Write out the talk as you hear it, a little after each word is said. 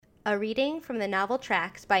A reading from the novel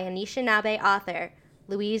Tracks by Anishinaabe author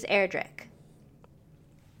Louise Erdrich.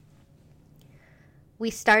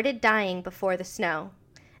 We started dying before the snow,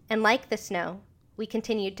 and like the snow, we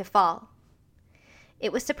continued to fall.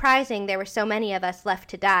 It was surprising there were so many of us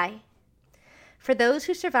left to die. For those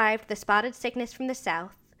who survived the spotted sickness from the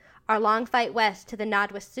south, our long fight west to the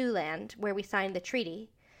Nadwa Sioux land, where we signed the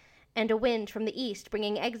treaty, and a wind from the east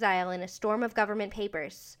bringing exile in a storm of government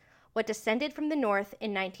papers, what descended from the north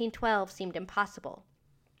in 1912 seemed impossible.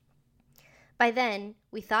 By then,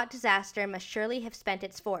 we thought disaster must surely have spent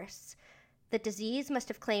its force, that disease must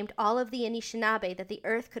have claimed all of the Anishinaabe that the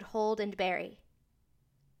earth could hold and bury.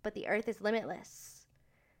 But the earth is limitless,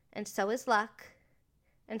 and so is luck,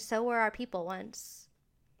 and so were our people once.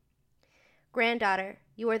 Granddaughter,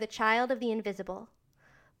 you are the child of the invisible,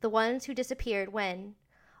 the ones who disappeared when,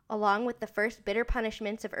 along with the first bitter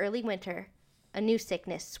punishments of early winter, a new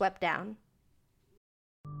sickness swept down.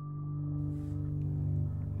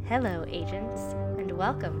 Hello, agents, and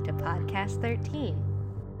welcome to Podcast 13.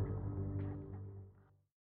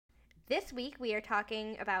 This week we are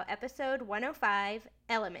talking about episode 105,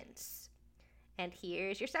 Elements. And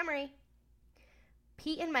here's your summary.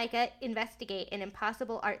 Pete and Micah investigate an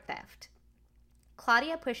impossible art theft.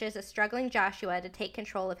 Claudia pushes a struggling Joshua to take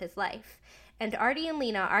control of his life, and Artie and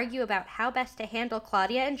Lena argue about how best to handle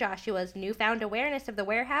Claudia and Joshua's newfound awareness of the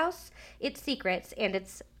warehouse, its secrets, and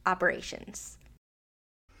its operations.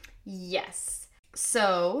 Yes.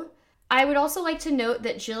 So, I would also like to note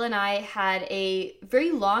that Jill and I had a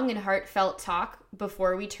very long and heartfelt talk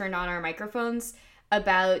before we turned on our microphones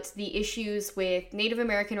about the issues with Native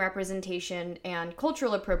American representation and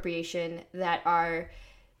cultural appropriation that are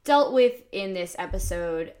dealt with in this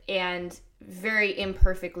episode and very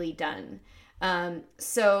imperfectly done.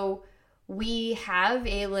 So we have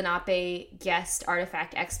a Lenape guest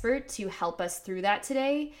artifact expert to help us through that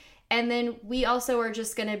today. And then we also are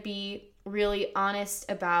just going to be really honest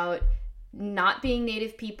about not being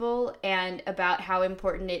Native people and about how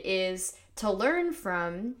important it is to learn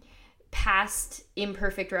from past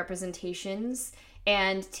imperfect representations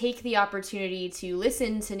and take the opportunity to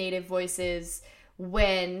listen to Native voices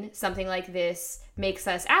when something like this makes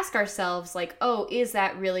us ask ourselves, like, oh, is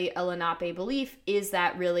that really a Lenape belief? Is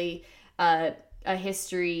that really a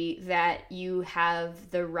history that you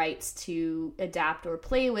have the rights to adapt or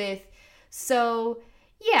play with? So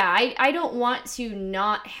yeah, I don't want to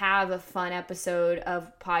not have a fun episode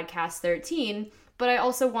of Podcast 13, but I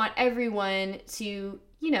also want everyone to,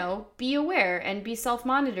 be aware and be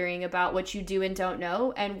self-monitoring about what you do and don't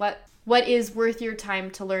know and what is worth your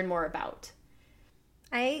time to learn more about.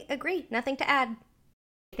 I agree. Nothing to add.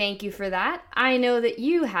 Thank you for that. I know that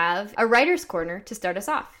you have a writer's corner to start us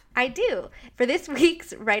off. I do. For this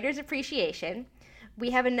week's Writer's Appreciation, we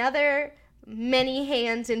have another many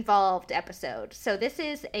hands involved episode. So this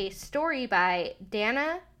is a story by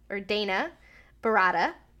Dana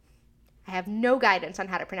Barada. I have no guidance on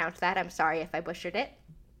how to pronounce that. I'm sorry if I butchered it.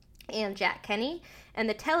 And Jack Kenny. And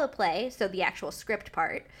the teleplay, so the actual script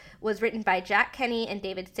part, was written by Jack Kenny and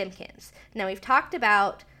David Simpkins. Now, we've talked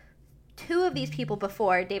about two of these people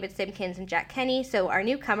before, David Simpkins and Jack Kenny, so our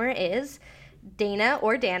newcomer is Dana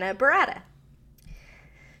Barada.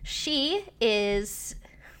 She is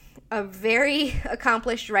a very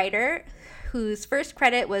accomplished writer whose first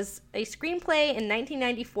credit was a screenplay in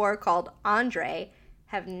 1994 called Andre.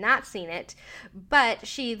 Have not seen it, but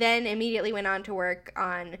she then immediately went on to work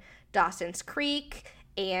on Dawson's Creek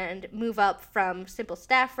and move up from simple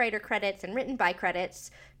staff writer credits and written by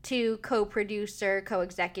credits to co-producer,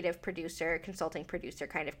 co-executive producer, consulting producer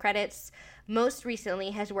kind of credits. Most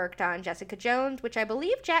recently has worked on Jessica Jones, which I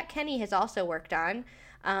believe Jack Kenny has also worked on.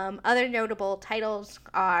 Other notable titles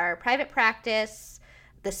are Private Practice,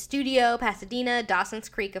 The Studio, Pasadena, Dawson's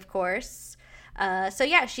Creek, of course. So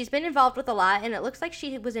yeah, she's been involved with a lot, and it looks like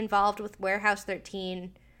she was involved with Warehouse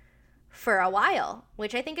 13 for a while,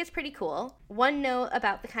 which I think is pretty cool. One note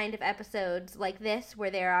about the kind of episodes like this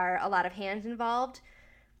where there are a lot of hands involved,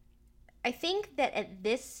 I think that at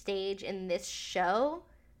this stage in this show,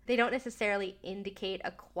 they don't necessarily indicate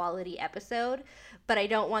a quality episode, but I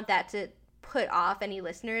don't want that to put off any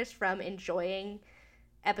listeners from enjoying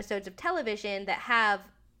episodes of television that have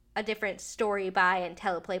a different story by and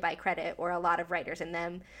teleplay by credit or a lot of writers in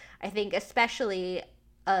them. I think especially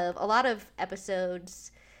of a lot of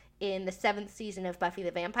episodes in the 7th season of Buffy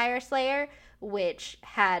the Vampire Slayer, which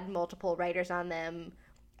had multiple writers on them.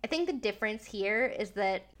 I think the difference here is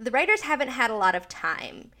that the writers haven't had a lot of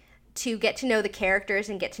time to get to know the characters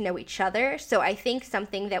and get to know each other. So I think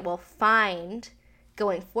something that we'll find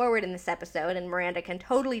going forward in this episode, and Miranda can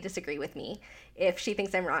totally disagree with me if she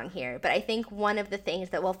thinks I'm wrong here, but I think one of the things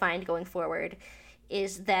that we'll find going forward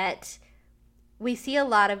is that we see a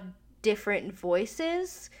lot of different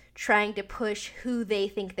voices trying to push who they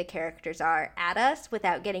think the characters are at us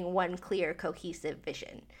without getting one clear, cohesive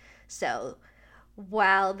vision. So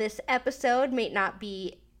while this episode may not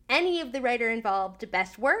be any of the writer involved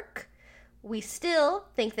best work, we still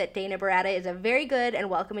think that Dana Barada is a very good and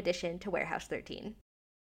welcome addition to Warehouse 13.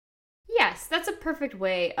 Yes, that's a perfect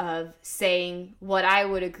way of saying what I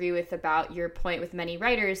would agree with about your point with many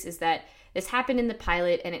writers, is that this happened in the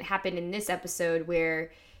pilot and it happened in this episode,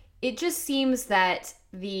 where it just seems that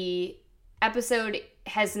the episode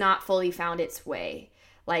has not fully found its way.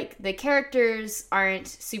 Like, the characters aren't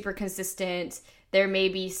super consistent. There may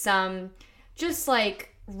be some just like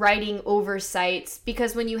writing oversights,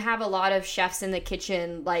 because when you have a lot of chefs in the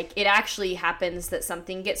kitchen, like, it actually happens that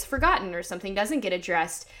something gets forgotten or something doesn't get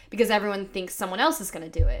addressed because everyone thinks someone else is going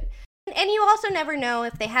to do it. And you also never know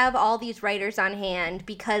if they have all these writers on hand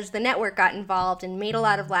because the network got involved and made a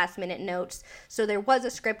lot of last minute notes. So there was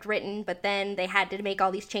a script written, but then they had to make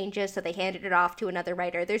all these changes, so they handed it off to another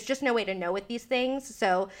writer. There's just no way to know with these things.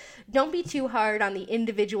 So don't be too hard on the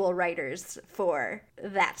individual writers for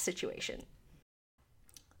that situation.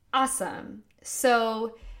 Awesome.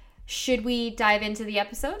 So, should we dive into the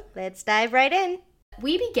episode? Let's dive right in.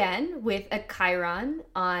 We begin with a chyron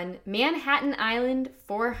on Manhattan Island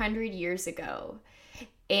 400 years ago.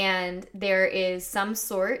 And there is some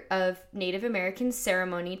sort of Native American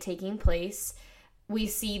ceremony taking place. We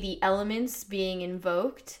see the elements being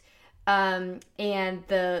invoked. And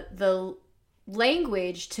the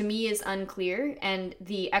language, to me, is unclear. And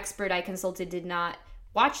the expert I consulted did not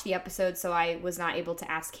watch the episode, so I was not able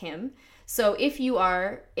to ask him. So if you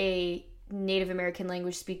are a Native American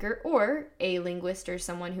language speaker or a linguist or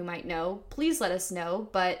someone who might know, please let us know.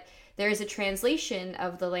 But there is a translation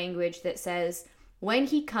of the language that says, "When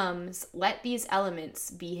he comes, let these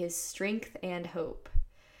elements be his strength and hope."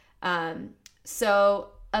 So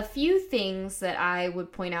a few things that I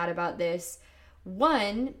would point out about this.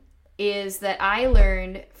 One is that I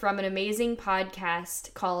learned from an amazing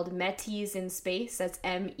podcast called Métis in Space. That's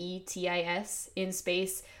METIS in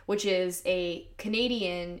Space, which is a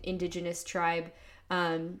Canadian Indigenous tribe.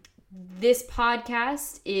 This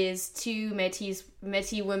podcast is two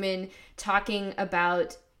Métis women talking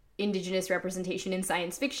about Indigenous representation in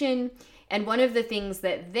science fiction. And one of the things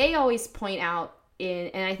that they always point out,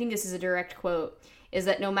 and I think this is a direct quote, is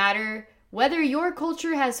that no matter whether your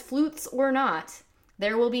culture has flutes or not,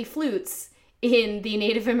 there will be flutes in the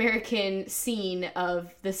Native American scene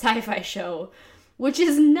of the sci-fi show, which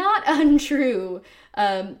is not untrue.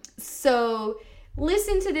 So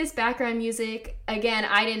listen to this background music. Again,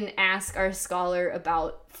 I didn't ask our scholar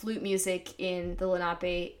about flute music in the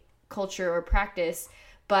Lenape culture or practice,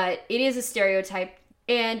 but it is a stereotype.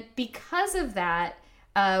 And because of that,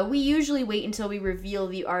 we usually wait until we reveal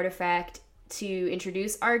the artifact to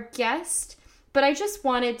introduce our guest. But I just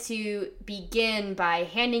wanted to begin by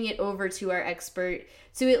handing it over to our expert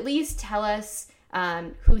to at least tell us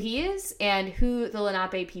who he is and who the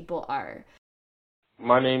Lenape people are.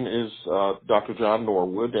 My name is Dr. John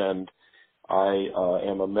Norwood, and I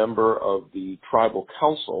am a member of the Tribal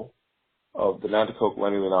Council of the Nanticoke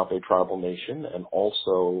Lenni Lenape Tribal Nation, and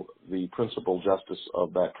also the Principal Justice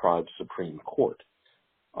of that tribe's Supreme Court.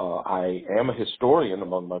 I am a historian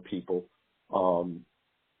among my people,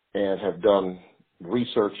 and have done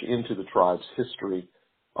research into the tribe's history.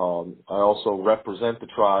 I also represent the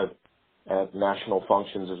tribe at national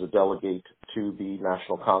functions as a delegate to the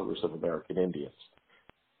National Congress of American Indians.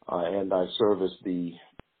 And I serve as the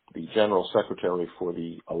General Secretary for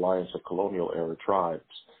the Alliance of Colonial Era Tribes,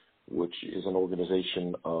 which is an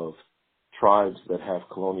organization of tribes that have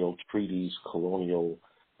colonial treaties, colonial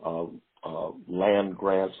land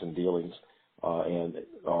grants and dealings, and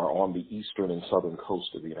are on the eastern and southern coast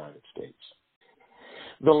of the United States.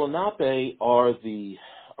 The Lenape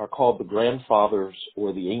are called the grandfathers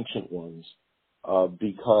or the ancient ones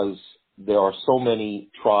because there are so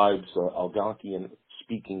many tribes,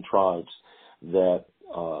 Algonquian-speaking tribes, that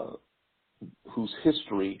whose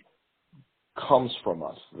history comes from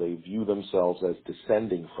us. They view themselves as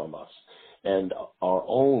descending from us, and our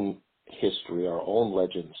own history, our own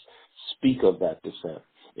legends speak of that descent.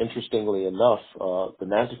 Interestingly enough, the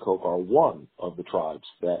Nanticoke are one of the tribes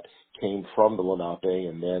that came from the Lenape,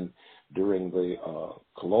 and then during the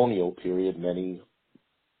colonial period, many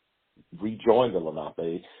rejoined the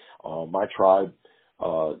Lenape. My tribe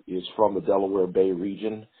is from the Delaware Bay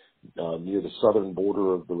region, near the southern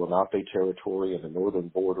border of the Lenape territory and the northern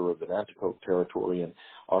border of the Nanticoke territory, and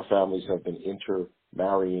our families have been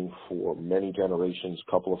marrying for many generations,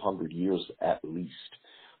 a couple of hundred years at least.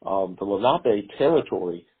 The Lenape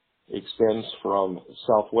territory extends from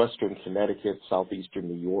southwestern Connecticut, southeastern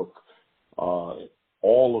New York,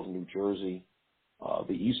 all of New Jersey,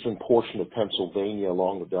 the eastern portion of Pennsylvania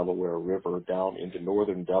along the Delaware River, down into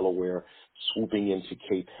northern Delaware, swooping into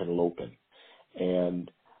Cape Henlopen. And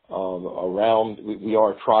we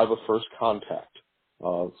are a tribe of first contact.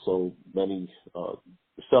 So many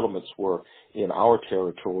settlements were in our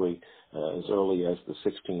territory as early as the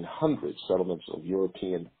 1600s, settlements of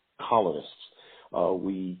European colonists.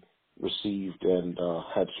 We received and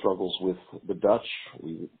had struggles with the Dutch.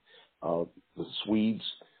 The Swedes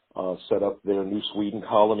set up their New Sweden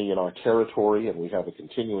colony in our territory, and we have a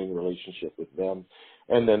continuing relationship with them.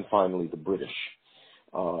 And then finally the British.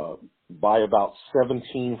 By about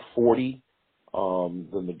 1740,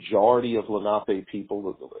 the majority of Lenape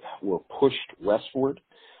people were pushed westward.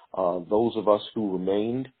 Those of us who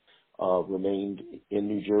remained in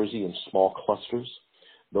New Jersey in small clusters.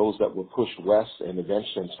 Those that were pushed west and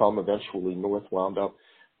some eventually north wound up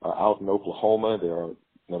out in Oklahoma. There are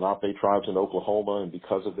Lenape tribes in Oklahoma, and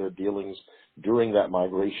because of their dealings during that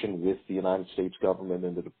migration with the United States government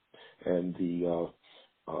and the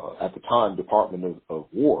at the time Department of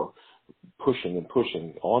War, pushing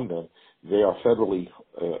on them, they are federally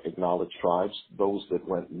acknowledged tribes. Those that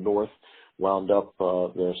went north wound up,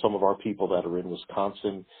 there are some of our people that are in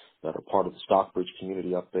Wisconsin that are part of the Stockbridge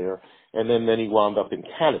community up there, and then many wound up in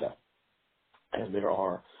Canada, and there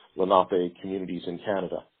are Lenape communities in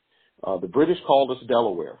Canada. The British called us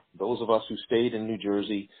Delaware. Those of us who stayed in New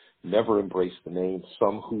Jersey never embraced the name.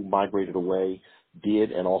 Some who migrated away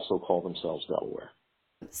did and also call themselves Delaware.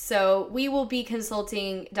 So we will be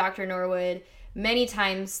consulting Dr. Norwood many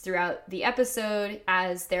times throughout the episode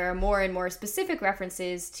as there are more and more specific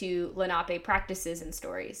references to Lenape practices and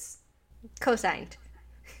stories. Co-signed.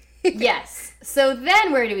 Yes. So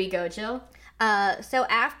then where do we go, Jill? So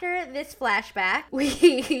after this flashback,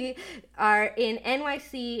 we are in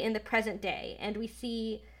NYC in the present day, and we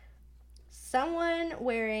see someone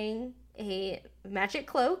wearing a magic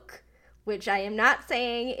cloak, which I am not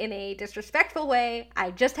saying in a disrespectful way.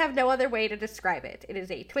 I just have no other way to describe it. It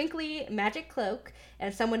is a twinkly magic cloak,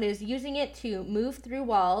 and someone is using it to move through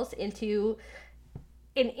walls into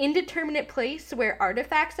an indeterminate place where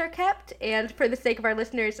artifacts are kept. And for the sake of our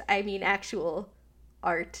listeners, I mean actual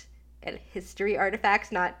art and history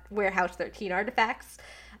artifacts, not Warehouse 13 artifacts,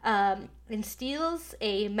 and steals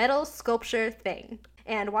a metal sculpture thing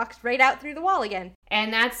and walks right out through the wall again.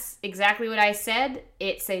 And that's exactly what I said.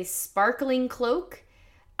 It's a sparkling cloak.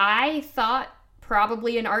 I thought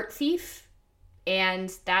probably an art thief,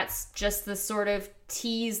 and that's just the sort of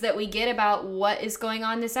tease that we get about what is going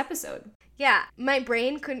on this episode. Yeah, my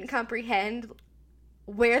brain couldn't comprehend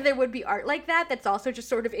where there would be art like that that's also just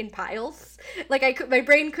sort of in piles. Like my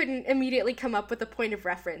brain couldn't immediately come up with a point of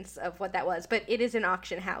reference of what that was, but it is an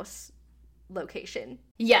auction house location.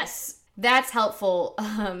 Yes, that's helpful.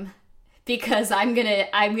 Because I'm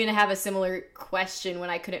gonna have a similar question when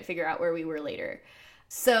I couldn't figure out where we were later.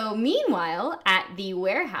 So meanwhile, at the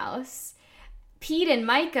warehouse, Pete and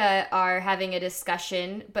Micah are having a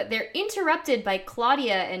discussion, but they're interrupted by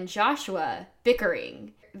Claudia and Joshua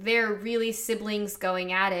bickering. They're really siblings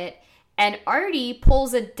going at it, and Artie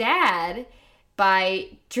pulls a dad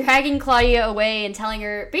by dragging Claudia away and telling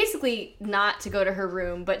her basically not to go to her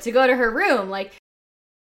room, but to go to her room. Like,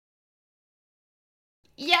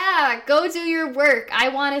 yeah, go do your work. I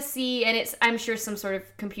want to see, and it's, I'm sure, some sort of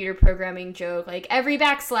computer programming joke, like every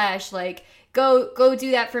backslash, like, go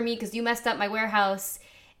do that for me because you messed up my warehouse.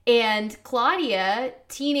 And Claudia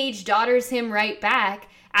teenage daughters him right back.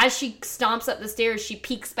 As she stomps up the stairs, she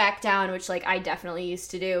peeks back down, which, like, I definitely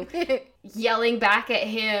used to do, yelling back at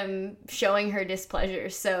him, showing her displeasure.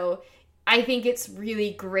 So I think it's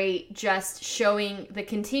really great just showing the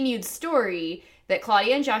continued story that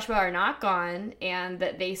Claudia and Joshua are not gone and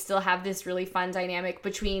that they still have this really fun dynamic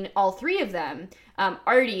between all three of them,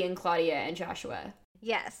 Artie and Claudia and Joshua.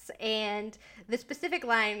 Yes, and the specific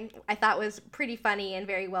line I thought was pretty funny and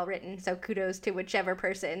very well written, so kudos to whichever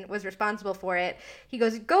person was responsible for it. He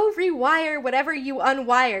goes, "Go rewire whatever you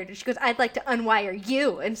unwired." And she goes, "I'd like to unwire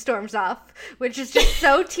you," and storms off, which is just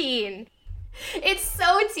so teen. It's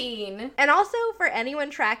so teen. And also for anyone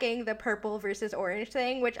tracking the purple versus orange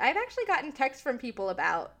thing, which I've actually gotten texts from people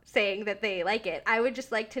about saying that they like it, I would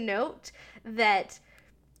just like to note that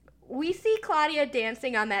we see Claudia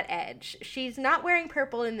dancing on that edge. She's not wearing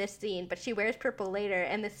purple in this scene, but she wears purple later,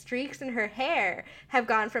 and the streaks in her hair have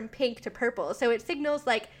gone from pink to purple. So it signals,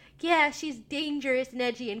 like, yeah, she's dangerous and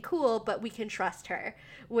edgy and cool, but we can trust her,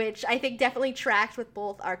 which I think definitely tracks with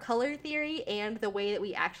both our color theory and the way that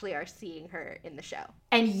we actually are seeing her in the show.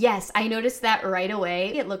 And yes, I noticed that right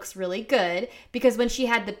away. It looks really good because when she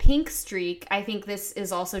had the pink streak, I think this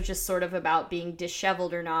is also just sort of about being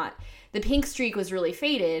disheveled or not. The pink streak was really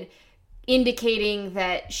faded, indicating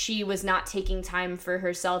that she was not taking time for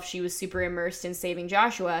herself. She was super immersed in saving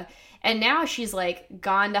Joshua. And now she's like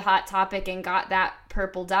gone to Hot Topic and got that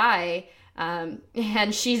purple dye, and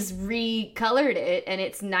she's recolored it, and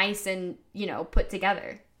it's nice and, put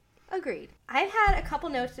together. Agreed. I've had a couple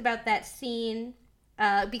notes about that scene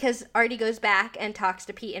because Artie goes back and talks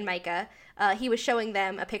to Pete and Micah. He was showing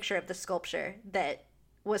them a picture of the sculpture that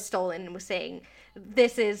was stolen and was saying,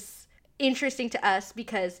 this is interesting to us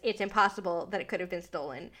because it's impossible that it could have been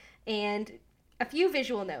stolen. And a few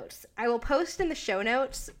visual notes. I will post in the show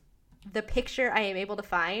notes the picture I am able to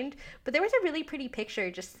find, but there was a really pretty picture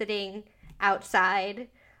just sitting outside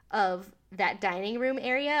of that dining room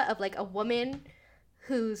area of like a woman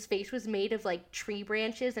whose face was made of like tree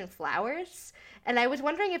branches and flowers. And I was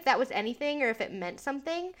wondering if that was anything or if it meant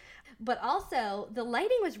something. But also, the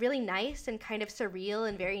lighting was really nice and kind of surreal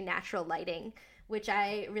and very natural lighting, which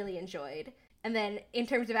I really enjoyed. And then in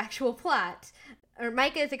terms of actual plot,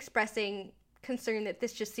 Micah is expressing concern that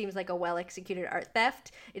this just seems like a well-executed art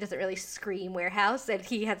theft. It doesn't really scream warehouse. And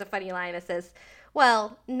he has a funny line that says,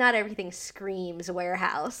 well, not everything screams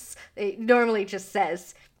warehouse. It normally just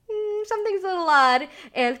says, something's a little odd.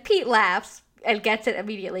 And Pete laughs and gets it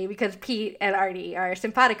immediately because Pete and Artie are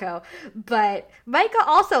simpatico. But Micah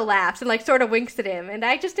also laughs and like sort of winks at him. And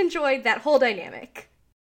I just enjoyed that whole dynamic.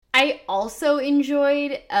 I also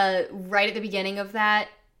enjoyed, right at the beginning of that,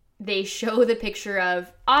 they show the picture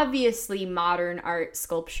of obviously modern art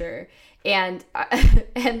sculpture, and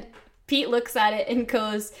Pete looks at it and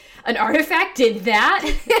goes, an artifact did that?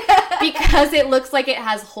 Because it looks like it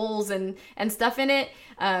has holes and stuff in it,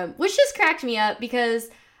 which just cracked me up because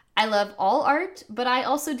I love all art, but I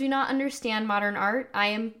also do not understand modern art. I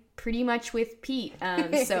am pretty much with Pete.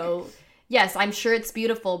 So yes, I'm sure it's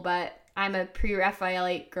beautiful, but I'm a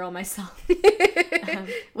pre-Raphaelite girl myself,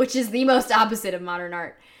 which is the most opposite of modern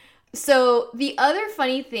art. So the other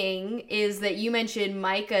funny thing is that you mentioned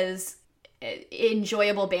Micah's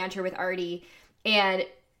enjoyable banter with Artie, and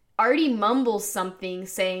Artie mumbles something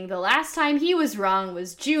saying the last time he was wrong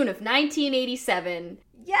was June of 1987.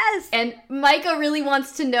 Yes! And Micah really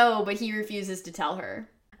wants to know, but he refuses to tell her.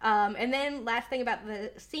 And then last thing about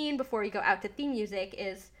the scene before we go out to theme music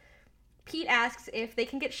is Pete asks if they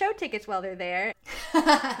can get show tickets while they're there.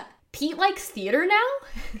 Pete likes theater now?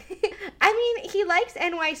 I mean, he likes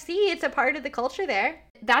NYC. It's a part of the culture there.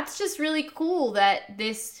 That's just really cool that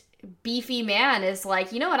this beefy man is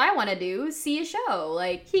like, you know what I want to do? See a show.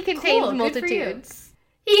 Like, he contains multitudes.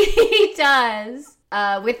 He does.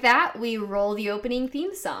 With that, we roll the opening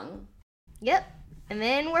theme song. Yep. And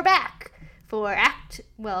then we're back for Act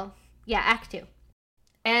 2.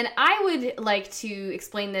 And I would like to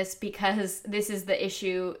explain this because this is the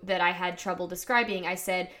issue that I had trouble describing. I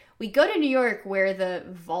said, we go to New York where the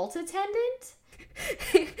vault attendant?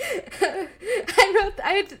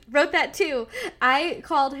 I wrote that too. I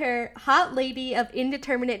called her Hot Lady of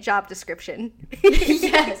Indeterminate Job Description.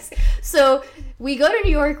 Yes. So we go to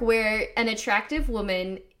New York where an attractive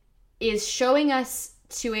woman is showing us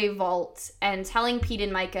to a vault and telling Pete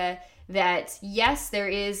and Micah that, yes, there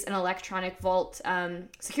is an electronic vault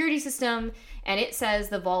security system, and it says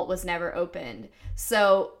the vault was never opened.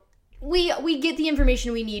 So we get the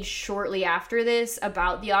information we need shortly after this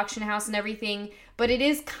about the auction house and everything, but it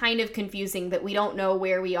is kind of confusing that we don't know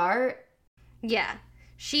where we are. Yeah.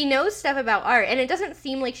 She knows stuff about art, and it doesn't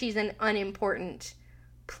seem like she's an unimportant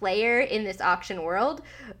player in this auction world,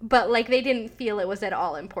 but like they didn't feel it was at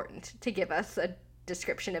all important to give us a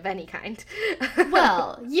description of any kind.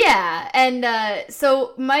 Well, yeah. And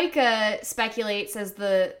so Micah speculates as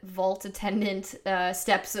the vault attendant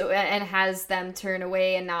steps and has them turn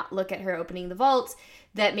away and not look at her opening the vault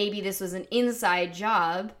that maybe this was an inside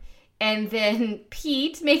job. And then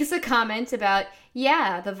Pete makes a comment about,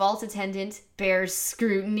 yeah, the vault attendant bears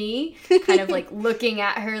scrutiny, kind of like looking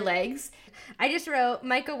at her legs. I just wrote,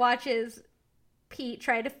 Micah watches Pete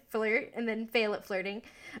try to flirt and then fail at flirting.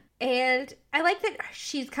 And I like that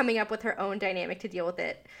she's coming up with her own dynamic to deal with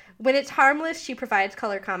it. When it's harmless, she provides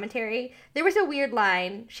color commentary. There was a weird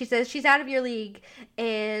line. She says, she's out of your league.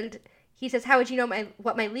 And he says, how would you know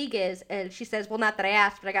what my league is? And she says, well, not that I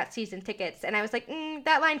asked, but I got season tickets. And I was like,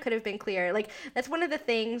 that line could have been clear. Like, that's one of the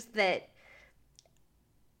things that,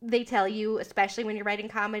 I don't know, I feel like it was a little bit, like, overly dramatic. Like, she was trying to, like, make it seem like she was, like, really into him. And I was like, that line could have been clearer. Like, that's one of the things that, I don't know, I feel like it was a little bit overly dramatic. they tell you, especially when you're writing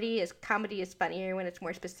comedy is funnier when it's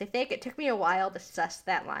more specific. It took me a while to suss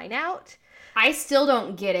that line out. I still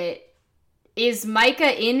don't get it. Is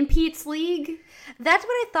Micah in Pete's league? That's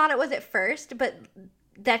what I thought it was at first, but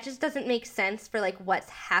that just doesn't make sense for, like, what's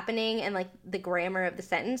happening and, like, the grammar of the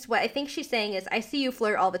sentence. What I think she's saying is, I see you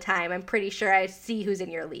flirt all the time. I'm pretty sure I see who's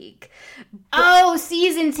in your league. But,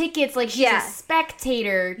 season tickets. Like, she's a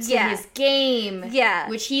spectator to his game. Yeah.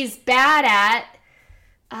 Which he's bad at.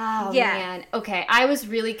 Oh, man. Okay, I was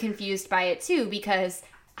really confused by it, too, because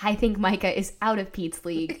I think Micah is out of Pete's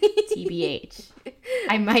league, TBH.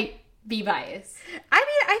 I might be biased. I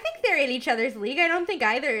mean, I think they're in each other's league. I don't think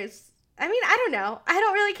either is... I mean, I don't know. I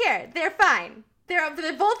don't really care. They're fine. They're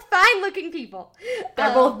both fine-looking people.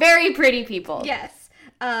 They're both very pretty people. Yes.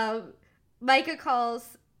 Micah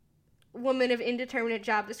calls woman of indeterminate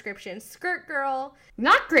job description skirt girl.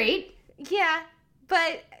 Not great. Yeah,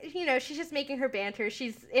 but, you know, she's just making her banter.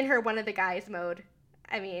 She's in her one of the guys mode.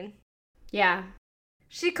 I mean... Yeah.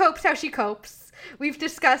 She copes how she copes. We've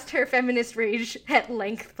discussed her feminist rage at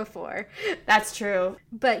length before. That's true.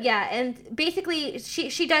 But yeah, and basically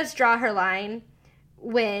she does draw her line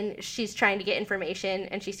when she's trying to get information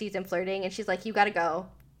and she sees him flirting and she's like, you gotta go.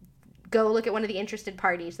 Go look at one of the interested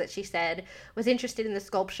parties that she said was interested in the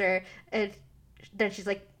sculpture. And then she's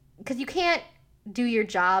like, because you can't do your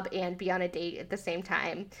job and be on a date at the same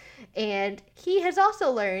time. And he has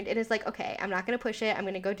also learned and is like, okay, I'm not going to push it. I'm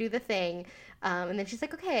going to go do the thing. And then she's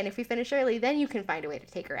like, okay, and if we finish early, then you can find a way to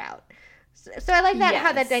take her out. So I like that,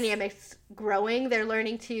 how that dynamic's growing. They're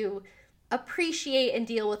learning to appreciate and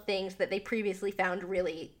deal with things that they previously found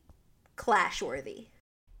really clash-worthy.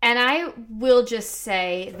 And I will just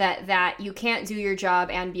say that you can't do your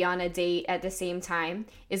job and be on a date at the same time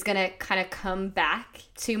is going to kind of come back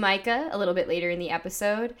to Micah a little bit later in the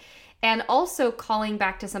episode. And also calling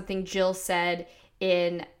back to something Jill said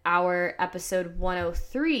in our episode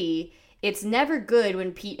 103, it's never good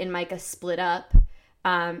when Pete and Micah split up.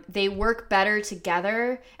 They work better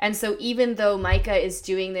together. And so even though Micah is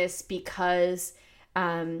doing this because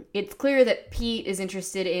it's clear that Pete is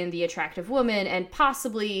interested in the attractive woman and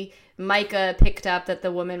possibly Micah picked up that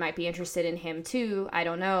the woman might be interested in him too. I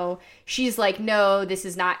don't know. She's like, no, this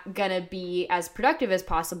is not gonna be as productive as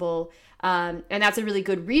possible. And that's a really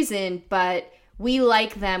good reason, but we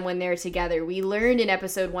like them when they're together. We learned in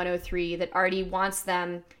episode 103 that Artie wants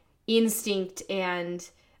them instinct and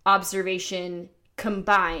observation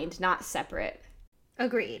combined, not separate.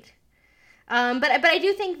 Agreed. But I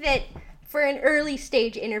do think that for an early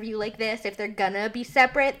stage interview like this, if they're gonna be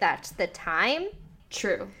separate, that's the time.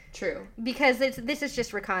 True. Because this is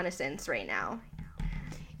just reconnaissance right now.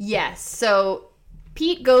 Yes, so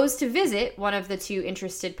Pete goes to visit one of the two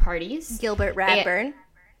interested parties. Gilbert Radburn.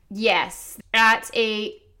 Yes, at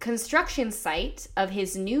a construction site of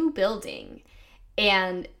his new building.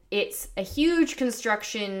 And it's a huge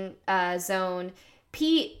construction zone.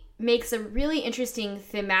 Pete makes a really interesting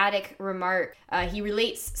thematic remark. He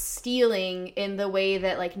relates stealing in the way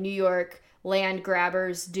that, like, New York land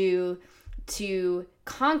grabbers do to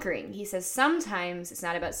conquering. He says sometimes it's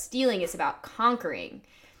not about stealing, it's about conquering.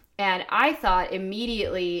 And I thought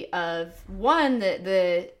immediately of, one,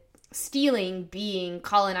 the stealing being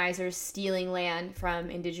colonizers stealing land from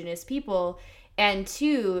indigenous people, and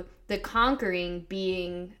two, the conquering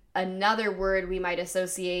being another word we might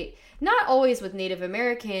associate not always with Native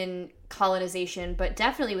American colonization, but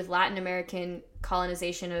definitely with Latin American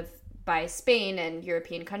colonization by Spain and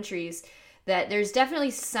European countries. That there's definitely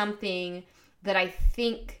something that I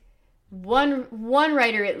think one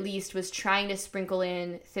writer at least was trying to sprinkle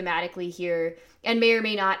in thematically here, and may or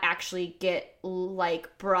may not actually get,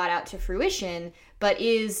 like, brought out to fruition, but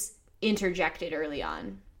is interjected early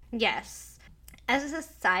on. Yes. As a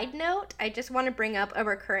side note, I just want to bring up a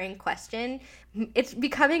recurring question. It's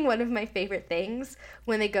becoming one of my favorite things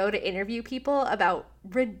when they go to interview people about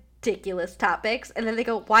ridiculous topics, and then they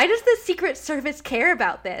go, why does the Secret Service care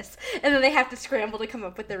about this? And then they have to scramble to come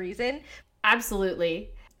up with the reason. Absolutely.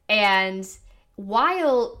 And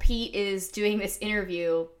while Pete is doing this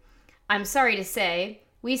interview, I'm sorry to say,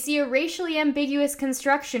 we see a racially ambiguous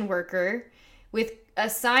construction worker with a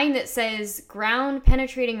sign that says ground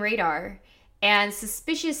penetrating radar, and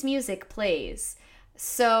suspicious music plays.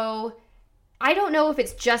 So I don't know if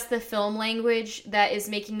it's just the film language that is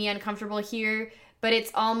making me uncomfortable here, but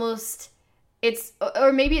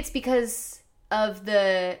or maybe it's because of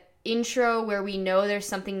the intro where we know there's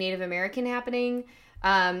something Native American happening,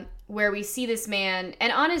 where we see this man,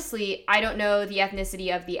 and honestly, I don't know the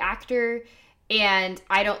ethnicity of the actor, and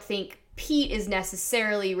I don't think Pete is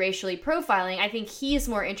necessarily racially profiling. I think he's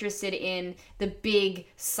more interested in the big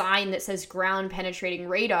sign that says ground penetrating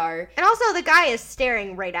radar. And also the guy is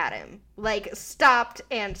staring right at him. Like, stopped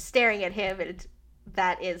and staring at him, and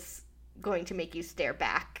that is going to make you stare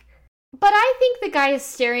back. But I think the guy is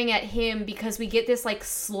staring at him because we get this, like,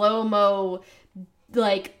 slow-mo,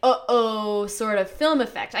 like, uh-oh sort of film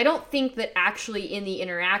effect. I don't think that actually in the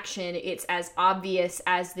interaction it's as obvious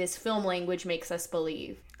as this film language makes us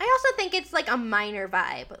believe. I also think it's, like, a minor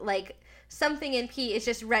vibe. Like, something in Pete is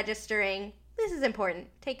just registering, this is important,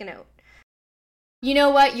 take a note. You know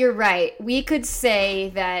what? You're right. We could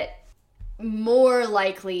say that more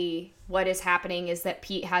likely what is happening is that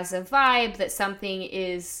Pete has a vibe that something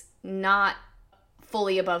is not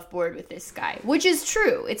fully above board with this guy, which is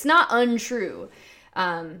true. It's not untrue.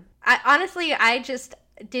 I just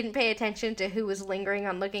didn't pay attention to who was lingering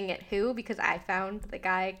on looking at who because I found the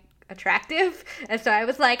guy attractive. And so I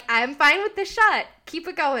was like, I'm fine with this shot. Keep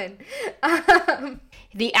it going.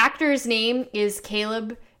 The actor's name is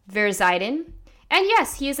Caleb Verzeiden. And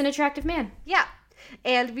yes, he is an attractive man. Yeah.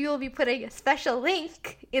 And we will be putting a special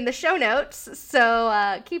link in the show notes,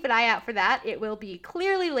 so keep an eye out for that. It will be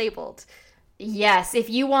clearly labeled. Yes, if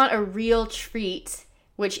you want a real treat,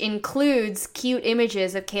 which includes cute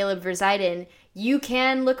images of Caleb Verzeiden, you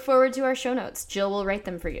can look forward to our show notes. Jill will write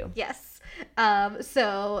them for you. Yes.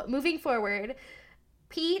 So moving forward,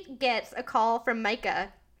 Pete gets a call from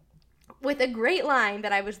Micah with a great line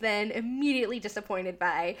that I was then immediately disappointed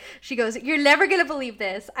by. She goes, "You're never gonna believe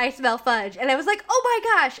this. I smell fudge." And I was like, oh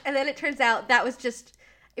my gosh. And then it turns out that was just,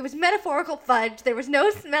 it was metaphorical fudge. There was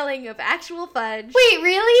no smelling of actual fudge. Wait,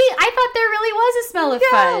 really? I thought there really was a smell of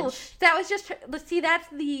fudge. That was just, let's see, that's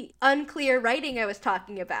the unclear writing I was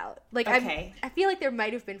talking about. Like, okay. I feel like there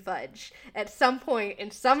might have been fudge at some point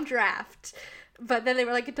in some draft. But then they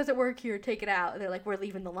were like, it doesn't work here, take it out. And they're like, we're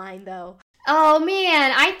leaving the line though. Oh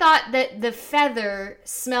man, I thought that the feather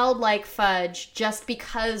smelled like fudge just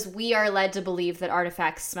because we are led to believe that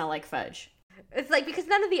artifacts smell like fudge. It's like, because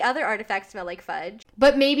none of the other artifacts smell like fudge.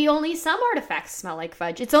 But maybe only some artifacts smell like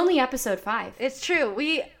fudge. It's only episode 5. It's true.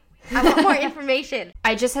 I want more information.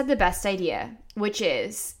 I just had the best idea, which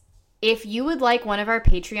is, if you would like one of our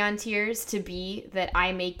Patreon tiers to be that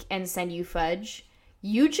I make and send you fudge,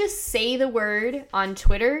 you just say the word on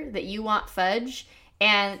Twitter that you want fudge,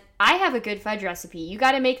 and I have a good fudge recipe. You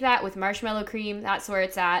got to make that with marshmallow cream. That's where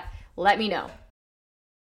it's at. Let me know.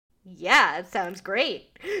 Yeah, it sounds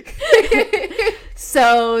great.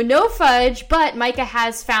 So, no fudge, but Micah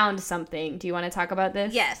has found something. Do you want to talk about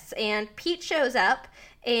this? Yes, and Pete shows up,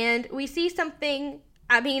 and we see something,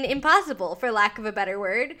 impossible, for lack of a better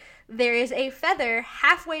word. There is a feather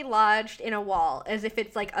halfway lodged in a wall, as if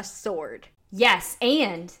it's like a sword. Yes,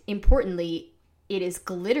 and, importantly, it is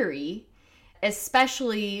glittery,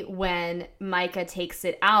 especially when Micah takes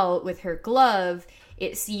it out with her glove.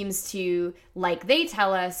 It seems to, like they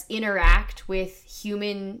tell us, interact with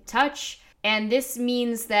human touch. And this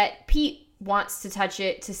means that Pete wants to touch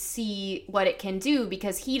it to see what it can do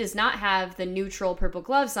because he does not have the neutral purple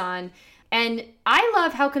gloves on. And I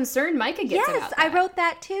love how concerned Micah gets about that. Yes, I wrote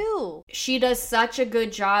that too. She does such a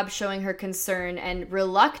good job showing her concern and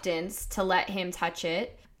reluctance to let him touch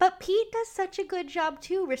it. But Pete does such a good job,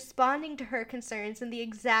 too, responding to her concerns in the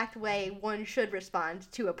exact way one should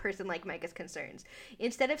respond to a person like Micah's concerns.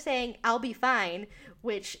 Instead of saying, I'll be fine,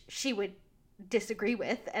 which she would disagree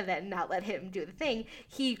with and then not let him do the thing,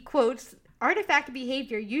 he quotes, "Artifact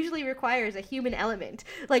behavior usually requires a human element."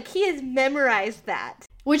 Like, he has memorized that.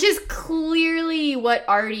 Which is clearly what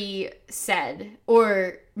Artie said,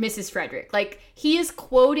 or Mrs. Frederick. Like, he is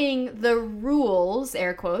quoting the rules,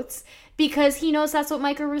 air quotes, because he knows that's what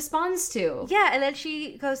Micah responds to. Yeah, and then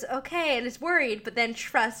she goes, okay, and is worried, but then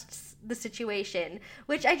trusts the situation,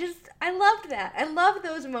 which I loved that. I love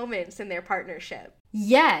those moments in their partnership.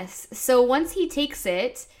 Yes, so once he takes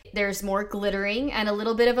it, there's more glittering and a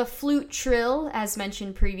little bit of a flute trill, as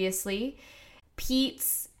mentioned previously.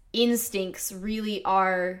 Pete's instincts really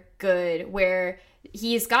are good, where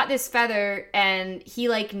he's got this feather and he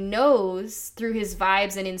knows through his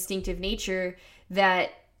vibes and instinctive nature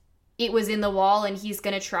that it was in the wall and he's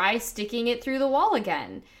going to try sticking it through the wall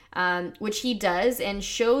again, which he does and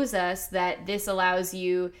shows us that this allows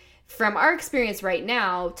you, from our experience right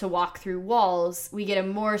now, to walk through walls. We get a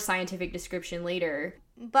more scientific description later.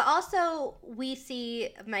 But also, we see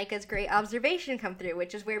Micah's great observation come through,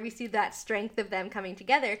 which is where we see that strength of them coming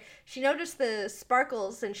together. She noticed the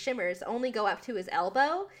sparkles and shimmers only go up to his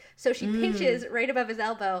elbow, so she pinches right above his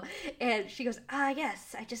elbow, and she goes,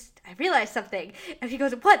 yes, I realized something. And he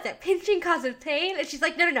goes, what, that pinching causes pain? And she's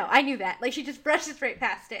like, no, I knew that. Like, she just brushes right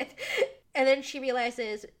past it. And then she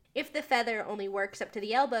realizes if the feather only works up to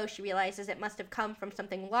the elbow, she realizes it must have come from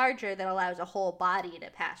something larger that allows a whole body to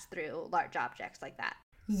pass through large objects like that.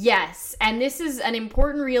 Yes, and this is an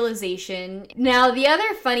important realization. Now, the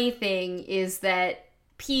other funny thing is that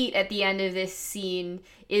Pete, at the end of this scene,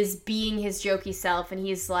 is being his jokey self, and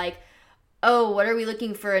he's like, oh, what are we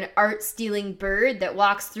looking for, an art-stealing bird that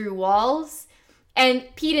walks through walls? And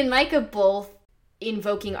Pete and Micah both,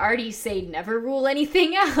 invoking Artie, say, never rule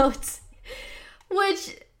anything out,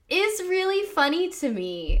 which is really funny to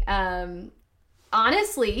me.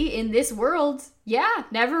 Honestly, in this world, yeah,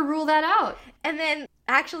 never rule that out. And then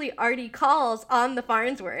actually Artie calls on the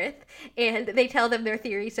Farnsworth, and they tell them their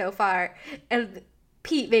theory so far, and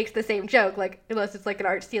Pete makes the same joke, like, unless it's like an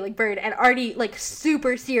art-stealing bird, and Artie, like,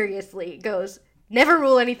 super seriously goes, never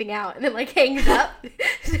rule anything out, and then, like, hangs up.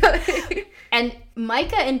 And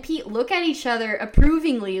Micah and Pete look at each other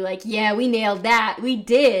approvingly, like, yeah, we nailed that, we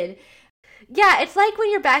did. Yeah, it's like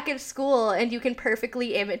when you're back in school and you can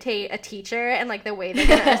perfectly imitate a teacher and, like, the way they're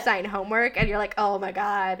going to assign homework, and you're like, oh my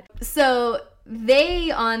god. So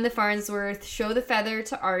they, on the Farnsworth, show the feather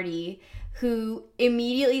to Artie, who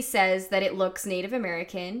immediately says that it looks Native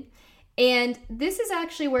American. And this is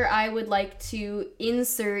actually where I would like to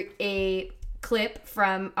insert a clip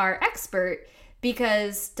from our expert,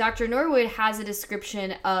 because Dr. Norwood has a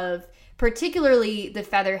description of particularly the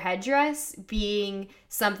feather headdress being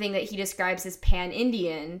something that he describes as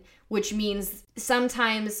pan-Indian, which means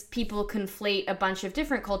sometimes people conflate a bunch of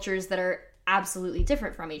different cultures that are absolutely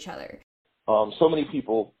different from each other. So many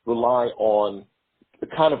people rely on the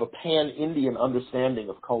kind of a pan-Indian understanding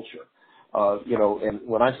of culture. And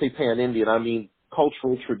when I say pan-Indian, I mean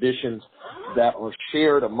cultural traditions that are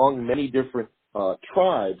shared among many different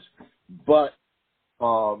tribes, but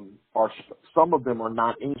some of them are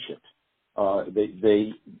not ancient.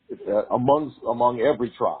 Among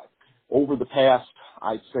every tribe. Over the past,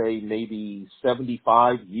 I'd say maybe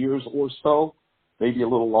 75 years or so, maybe a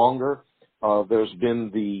little longer, there's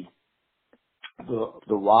been the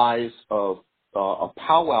rise of a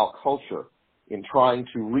powwow culture in trying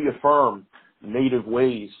to reaffirm Native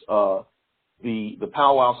ways. The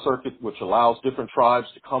powwow circuit, which allows different tribes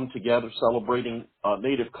to come together celebrating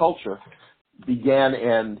Native culture, began,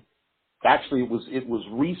 and actually it was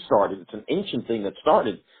restarted. It's an ancient thing that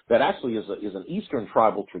started that actually is an Eastern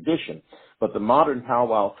tribal tradition, but the modern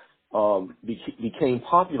powwow became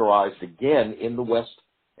popularized again in the West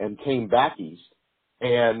and came back east,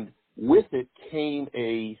 and with it came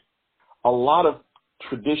a lot of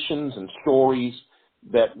traditions and stories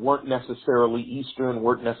that weren't necessarily Eastern,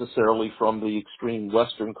 weren't necessarily from the extreme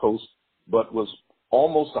Western coast, but was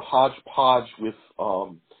almost a hodgepodge with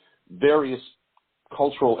various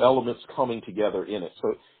cultural elements coming together in it.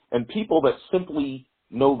 So, and people that simply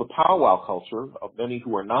know the powwow culture, of many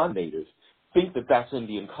who are non-native, think that that's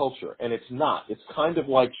Indian culture, and it's not. It's kind of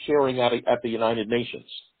like sharing at the United Nations,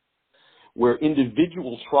 where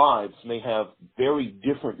individual tribes may have very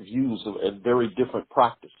different views and very different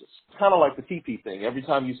practices. It's kind of like the teepee thing. Every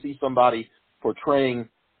time you see somebody portraying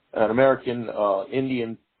an American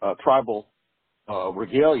Indian tribal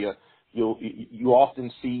regalia, you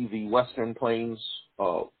often see the Western Plains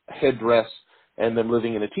headdress and them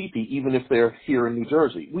living in a teepee, even if they're here in New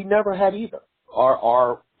Jersey. We never had either.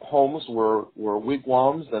 Our homes were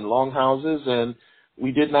wigwams and longhouses, and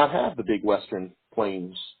we did not have the big Western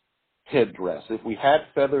Plains headdress. If we had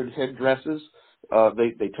feathered headdresses,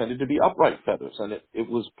 they tended to be upright feathers, and it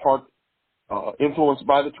was part influenced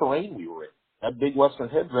by the terrain we were in. That big Western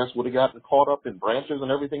headdress would have gotten caught up in branches and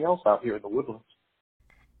everything else out here in the woodlands.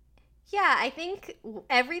 Yeah, I think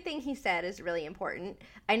everything he said is really important.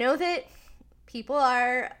 I know that people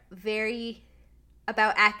are very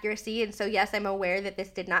about accuracy, and so yes, I'm aware that this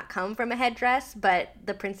did not come from a headdress, but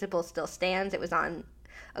the principle still stands. It was on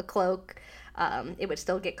a cloak. It would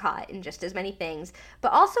still get caught in just as many things.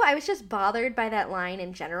 But also, I was just bothered by that line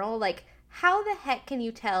in general. Like, how the heck can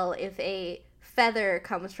you tell if a feather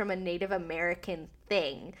comes from a Native American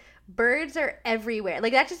thing? Birds are everywhere.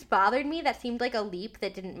 Like, that just bothered me. That seemed like a leap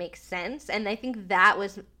that didn't make sense. And I think that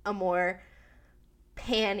was a more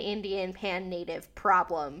pan-Indian, pan-Native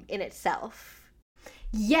problem in itself.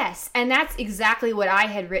 Yes, and that's exactly what I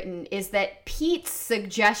had written, is that Pete's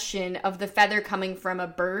suggestion of the feather coming from a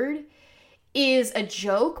bird is a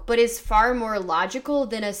joke, but is far more logical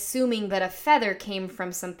than assuming that a feather came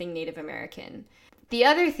from something Native American. The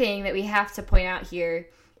other thing that we have to point out here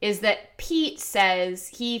is that Pete says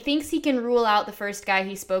he thinks he can rule out the first guy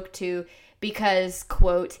he spoke to because,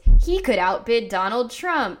 quote, he could outbid Donald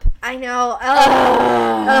Trump. I know.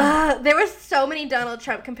 There were so many Donald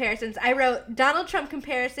Trump comparisons. I wrote, Donald Trump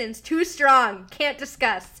comparisons, too strong, can't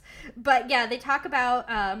discuss. But yeah, they talk about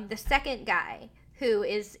the second guy who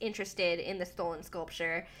is interested in the stolen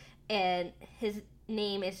sculpture, and his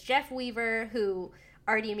name is Jeff Weaver, who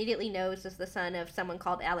Artie immediately knows is the son of someone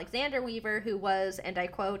called Alexander Weaver, who was, and I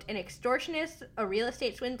quote, an extortionist, a real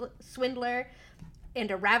estate swindler,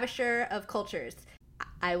 and a ravisher of cultures.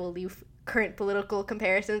 I will leave current political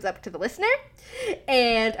comparisons up to the listener.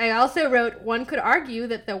 And I also wrote, one could argue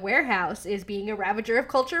that the warehouse is being a ravager of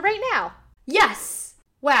culture right now. Yes!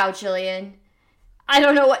 Wow, Jillian. I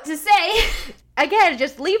don't know what to say. Again,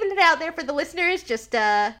 just leaving it out there for the listeners,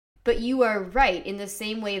 But you are right, in the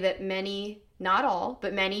same way that many, not all,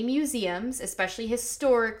 but many museums, especially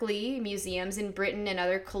historically museums in Britain and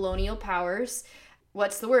other colonial powers,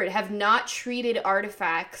 have not treated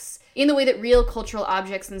artifacts in the way that real cultural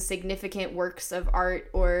objects and significant works of art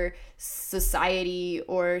or society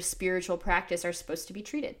or spiritual practice are supposed to be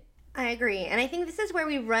treated. I agree. And I think this is where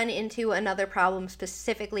we run into another problem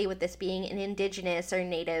specifically with this being an indigenous or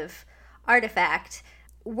native artifact.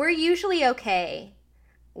 We're usually okay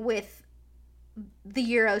with the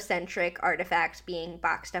Eurocentric artifacts being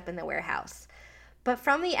boxed up in the warehouse. But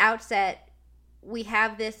from the outset, we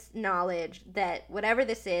have this knowledge that whatever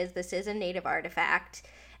this is a native artifact,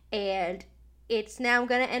 and it's now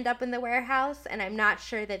going to end up in the warehouse, and I'm not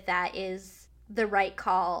sure that that is the right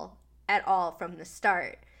call at all from the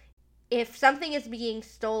start. If something is being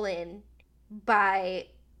stolen by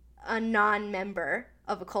a non-member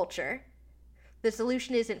of a culture, the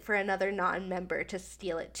solution isn't for another non-member to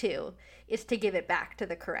steal it too. It's to give it back to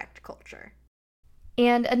the correct culture.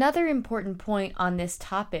 And another important point on this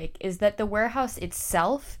topic is that the warehouse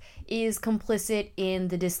itself is complicit in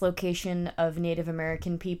the dislocation of Native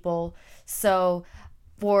American people. So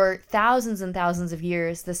for thousands and thousands of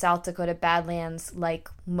years, the South Dakota Badlands, like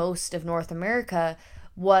most of North America,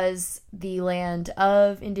 was the land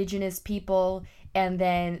of indigenous people, and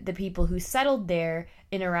then the people who settled there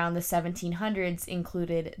in around the 1700s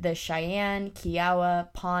included the Cheyenne, Kiowa,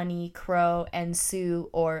 Pawnee, Crow, and Sioux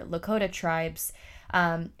or Lakota tribes.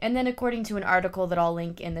 And then according to an article that I'll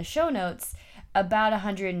link in the show notes, about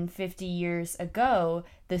 150 years ago,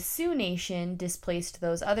 the Sioux Nation displaced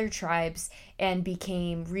those other tribes and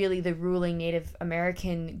became really the ruling Native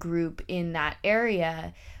American group in that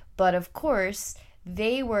area. But of course,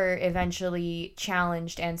 they were eventually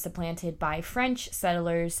challenged and supplanted by French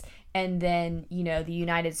settlers, and then, the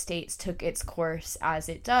United States took its course as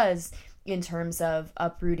it does in terms of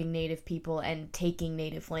uprooting Native people and taking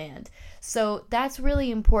Native land. So that's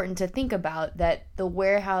really important to think about, that the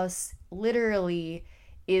warehouse literally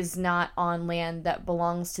is not on land that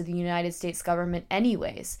belongs to the United States government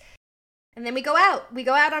anyways. And then we go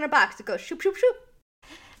out on a box. It goes shoop, shoop, shoop.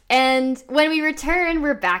 And when we return,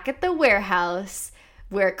 we're back at the warehouse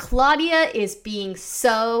where Claudia is being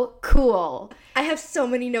so cool. I have so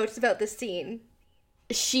many notes about this scene.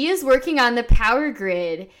 She is working on the power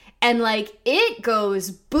grid, and it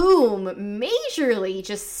goes boom majorly,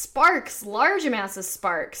 just sparks, large amounts of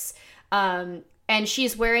sparks. And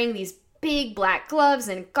she's wearing these big black gloves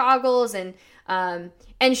and goggles, and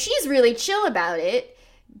she's really chill about it.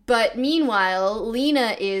 But meanwhile,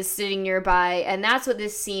 Lena is sitting nearby, and that's what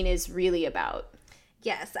this scene is really about.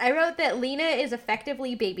 Yes, I wrote that Lena is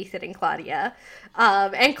effectively babysitting Claudia,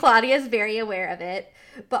 and Claudia is very aware of it.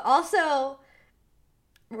 But also,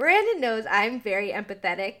 Brandon knows I'm very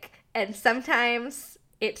empathetic, and sometimes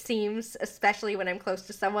it seems, especially when I'm close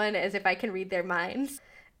to someone, as if I can read their minds.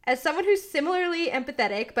 As someone who's similarly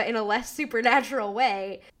empathetic, but in a less supernatural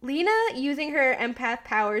way, Lena using her empath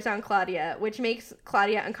powers on Claudia, which makes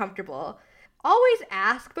Claudia uncomfortable. Always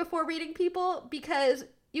ask before reading people, because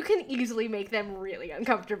you can easily make them really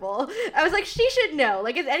uncomfortable. I was like, she should know.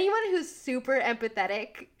 As anyone who's super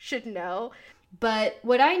empathetic should know. But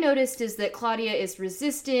what I noticed is that Claudia is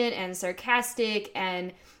resistant and sarcastic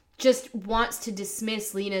and just wants to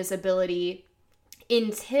dismiss Lena's ability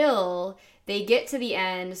until they get to the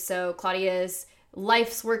end. So Claudia's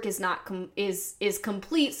life's work is not is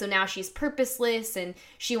complete, so now she's purposeless, and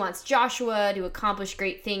she wants Joshua to accomplish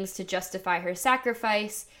great things to justify her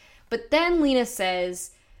sacrifice. But then Lena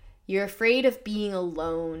says, "You're afraid of being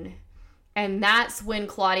alone." And that's when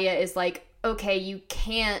Claudia is like, okay, you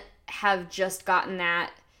can't have just gotten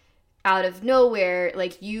that out of nowhere.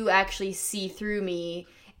 You actually see through me.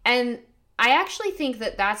 And I actually think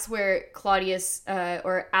that that's where Claudia's,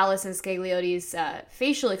 or Alison Scagliotti's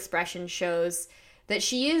facial expression shows that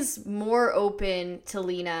she is more open to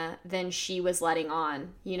Lena than she was letting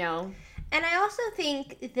on, And I also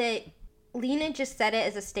think that Lena just said it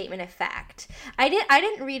as a statement of fact. I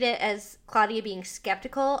didn't read it as Claudia being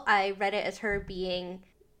skeptical. I read it as her being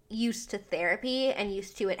used to therapy and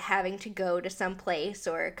used to it having to go to some place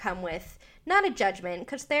or come with not a judgment,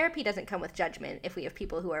 because therapy doesn't come with judgment if we have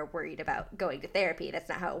people who are worried about going to therapy. That's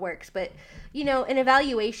not how it works. But, you know, an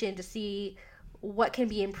evaluation to see what can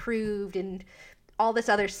be improved and all this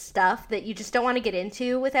other stuff that you just don't want to get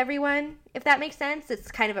into with everyone, if that makes sense.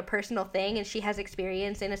 It's kind of a personal thing, and she has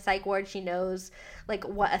experience in a psych ward. She knows, like,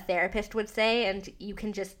 what a therapist would say, and you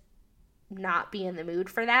can just not be in the mood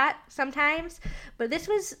for that sometimes. But this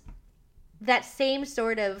was that same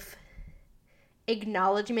sort of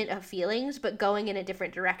acknowledgement of feelings, but going in a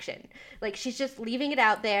different direction. Like, she's just leaving it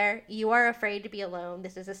out there. You are afraid to be alone.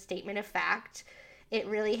 This is a statement of fact. It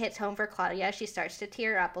really hits home for Claudia. She starts to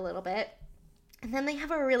tear up a little bit. And then they have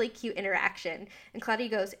a really cute interaction. And Claudia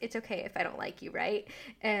goes, "It's okay if I don't like you, right?"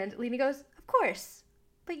 And Lena goes, "Of course,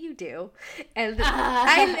 but you do." And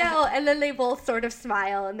I know. And then they both sort of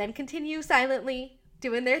smile and then continue silently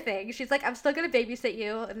doing their thing. She's like, "I'm still going to babysit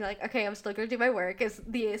you." And they're like, "Okay, I'm still going to do my work." Is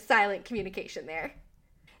the silent communication there.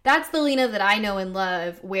 That's the Lena that I know and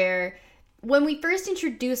love, where when we first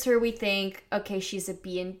introduce her, we think, okay, she's a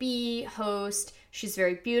B&B host. She's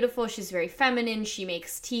very beautiful. She's very feminine. She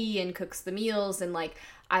makes tea and cooks the meals. And, like,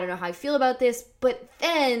 I don't know how I feel about this. But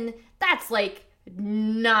then that's, like,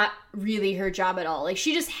 not really her job at all. Like,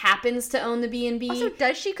 she just happens to own the B&B. Also,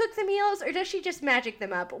 does she cook the meals or does she just magic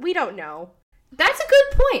them up? We don't know. That's a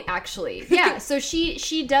good point, actually. Yeah, so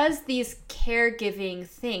she does these caregiving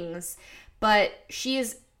things, but she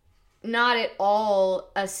is not at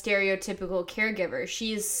all a stereotypical caregiver.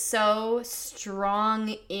 She is so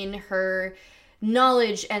strong in her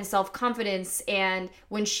knowledge and self-confidence, and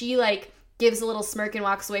when she, like, gives a little smirk and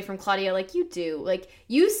walks away from Claudia, like you do, like,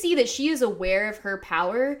 you see that she is aware of her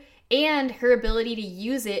power and her ability to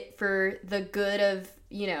use it for the good of,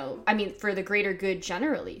 you know, I mean, for the greater good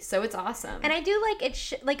generally. So it's awesome. And I do like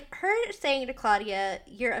it, like, her saying to Claudia,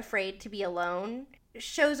 "You're afraid to be alone,"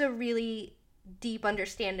 shows a really deep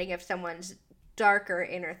understanding of someone's darker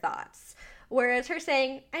inner thoughts. Whereas her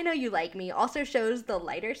saying, "I know you like me," also shows the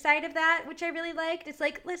lighter side of that, which I really liked. It's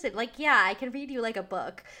like, listen, like, yeah, I can read you like a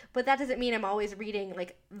book, but that doesn't mean I'm always reading,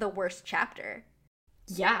 like, the worst chapter.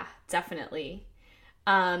 Yeah, definitely.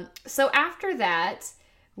 So after that,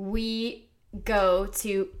 we go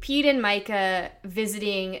to Pete and Micah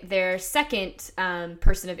visiting their second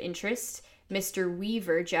person of interest, Mr.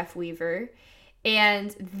 Weaver, Jeff Weaver,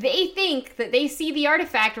 and they think that they see the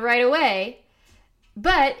artifact right away,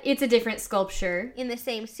 but it's a different sculpture. In the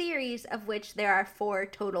same series of which there are 4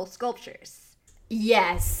 total sculptures.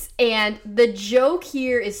 Yes, and the joke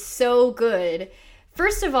here is so good.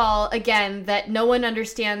 First of all, again, that no one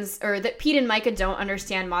understands, or that Pete and Micah don't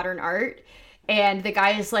understand modern art. And the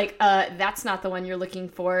guy is like, that's not the one you're looking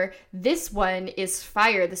for. This one is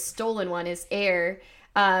fire. The stolen one is air.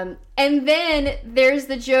 And then there's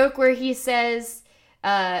the joke where he says,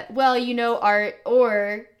 well, you know art,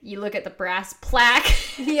 or you look at the brass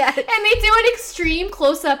plaque. Yeah. And they do an extreme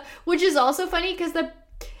close-up, which is also funny because the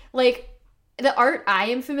art I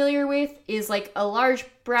am familiar with is like a large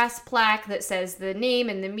brass plaque that says the name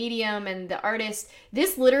and the medium and the artist.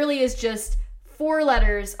 This literally is just 4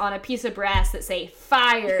 letters on a piece of brass that say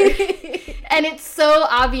fire. And it's so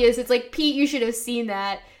obvious. It's like, Pete, you should have seen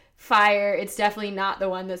that. Fire. It's definitely not the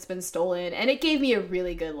one that's been stolen. And it gave me a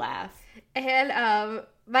really good laugh. And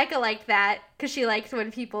Micah liked that because she likes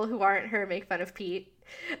when people who aren't her make fun of Pete.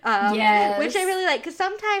 Yes. Which I really like, because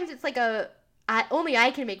sometimes it's like only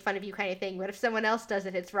I can make fun of you kind of thing, but if someone else does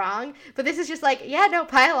it, it's wrong. But this is just like, yeah, no,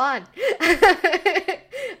 pile on.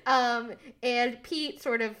 And Pete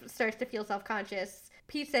sort of starts to feel self-conscious.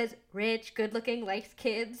 Pete says, "Rich, good-looking, likes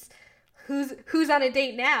kids. Who's on a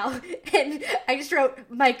date now?" And I just wrote,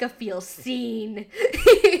 "Micah feels seen."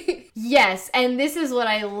 Yes, and this is what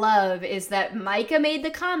I love, is that Micah made the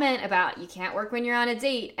comment about you can't work when you're on a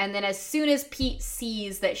date, and then as soon as Pete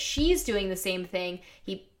sees that she's doing the same thing,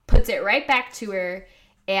 he puts it right back to her,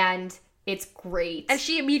 and it's great. And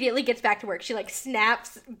she immediately gets back to work. She, like,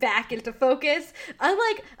 snaps back into focus.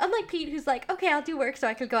 Unlike Pete, who's like, "Okay, I'll do work so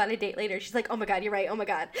I can go on a date later." She's like, "Oh my god, you're right, oh my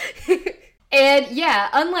god." And yeah,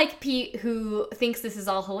 unlike Pete, who thinks this is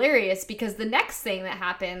all hilarious, because the next thing that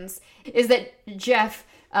happens is that Jeff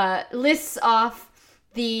lists off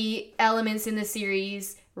the elements in the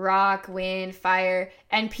series: rock, wind, fire,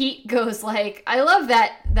 and Pete goes like, "I love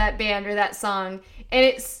that band or that song," and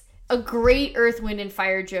it's a great Earth, Wind, and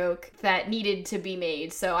Fire joke that needed to be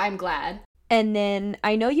made, so I'm glad. And then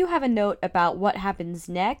I know you have a note about what happens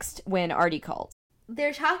next when Artie calls.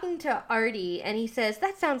 They're talking to Artie, and he says,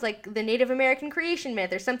 "That sounds like the Native American creation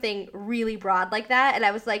myth," or something really broad like that. And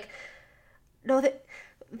I was like, no,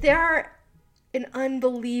 there are an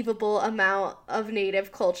unbelievable amount of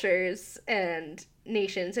native cultures and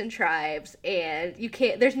nations and tribes, and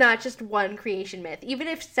there's not just one creation myth, even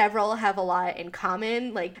if several have a lot in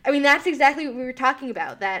common. Like, I mean, that's exactly what we were talking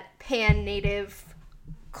about, that pan-native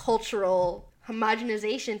cultural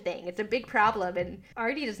homogenization thing. It's a big problem, and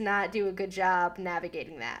Artie does not do a good job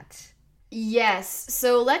navigating that. Yes,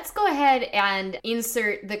 so let's go ahead and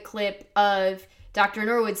insert the clip of Dr.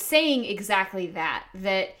 Norwood saying exactly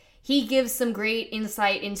that he gives some great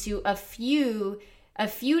insight into a few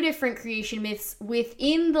different creation myths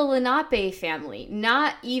within the Lenape family,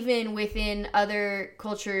 not even within other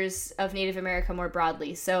cultures of Native America more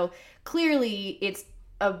broadly. So clearly it's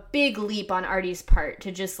a big leap on Artie's part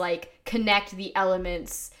to just like connect the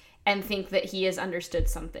elements and think that he has understood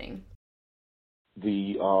something.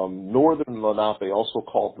 The northern Lenape, also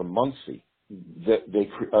called the Munsee,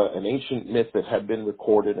 an ancient myth that had been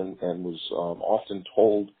recorded and was often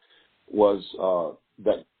told was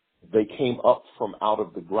that they came up from out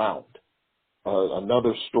of the ground.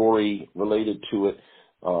 Another story related to it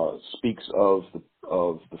speaks of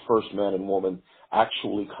the first man and woman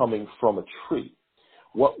actually coming from a tree.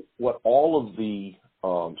 What all of the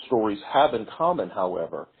stories have in common,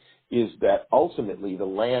 however, is that ultimately the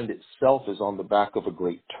land itself is on the back of a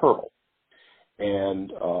great turtle.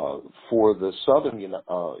 And for the southern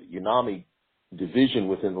Unami division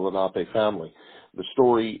within the Lenape family, the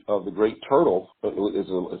story of the great turtle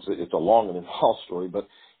it's a long and involved story, but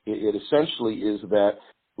it essentially is that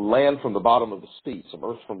land from the bottom of the sea, some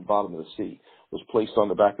earth from the bottom of the sea, was placed on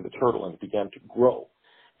the back of the turtle and it began to grow.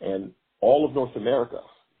 And all of North America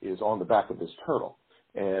is on the back of this turtle.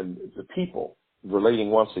 And the people, relating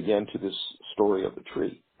once again to this story of the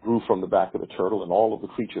tree, grew from the back of the turtle and all of the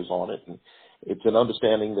creatures on it. And it's an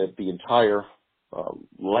understanding that the entire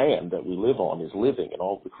land that we live on is living, and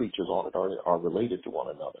all the creatures on it are related to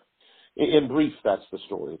one another. In brief, that's the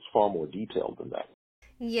story. It's far more detailed than that.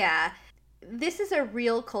 Yeah. This is a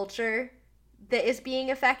real culture that is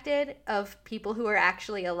being affected, of people who are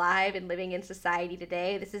actually alive and living in society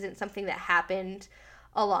today. This isn't something that happened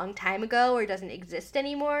a long time ago or doesn't exist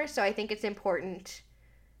anymore. So I think it's important,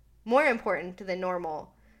 more important than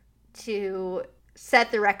normal, to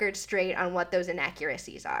set the record straight on what those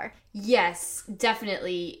inaccuracies are. Yes,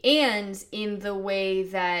 definitely. And in the way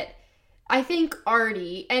that I think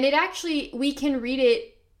Artie, and it actually, we can read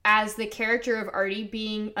it as the character of Artie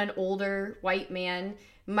being an older white man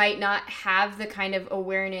might not have the kind of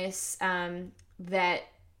awareness that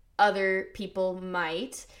other people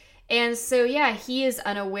might. And so, yeah, he is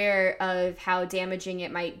unaware of how damaging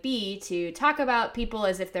it might be to talk about people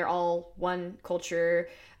as if they're all one culture,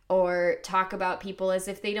 or talk about people as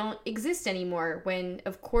if they don't exist anymore, when,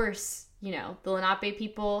 of course, you know, the Lenape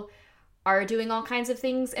people are doing all kinds of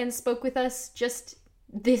things and spoke with us just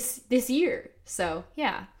this year. So,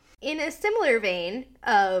 yeah. In a similar vein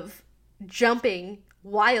of jumping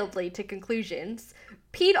wildly to conclusions,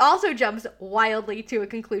 Pete also jumps wildly to a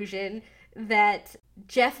conclusion that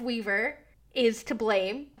Jeff Weaver is to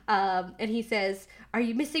blame. And he says, "Are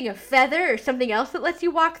you missing a feather or something else that lets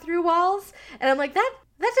you walk through walls?" And I'm like,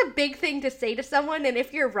 that's a big thing to say to someone, and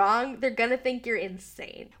if you're wrong, they're gonna think you're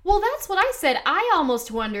insane. Well, that's what I said. I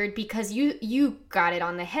almost wondered, because you got it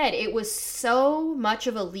on the head. It was so much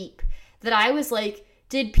of a leap that I was like,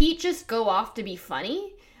 did Pete just go off to be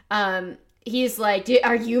funny? He's like,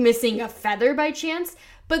 are you missing a feather by chance?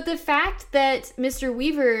 But the fact that Mr.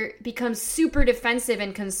 Weaver becomes super defensive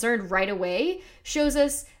and concerned right away shows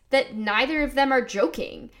us that neither of them are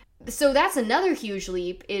joking. So that's another huge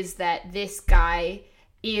leap, is that this guy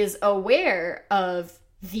is aware of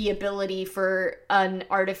the ability for an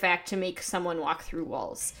artifact to make someone walk through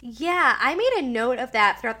walls. Yeah, I made a note of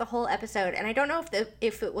that throughout the whole episode, and I don't know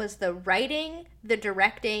if it was the writing, the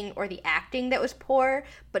directing, or the acting that was poor,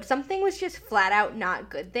 but something was just flat out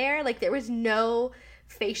not good there. Like, there was no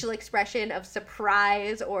facial expression of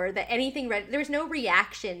surprise or that anything there was no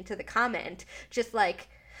reaction to the comment. Just like,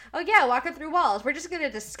 oh yeah, walking through walls. We're just going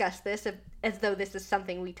to discuss this as though this is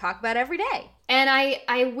something we talk about every day. And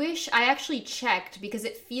I wish I actually checked, because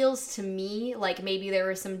it feels to me like maybe there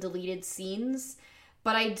were some deleted scenes,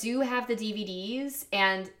 but I do have the DVDs,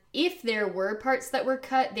 and if there were parts that were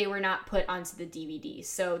cut, they were not put onto the DVD.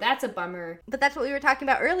 So that's a bummer. But that's what we were talking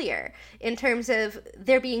about earlier, in terms of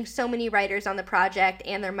there being so many writers on the project,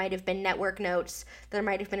 and there might have been network notes, there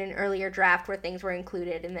might have been an earlier draft where things were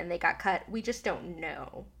included and then they got cut. We just don't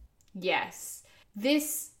know. Yes.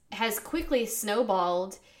 This has quickly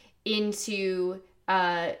snowballed into,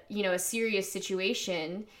 a serious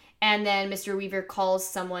situation. And then Mr. Weaver calls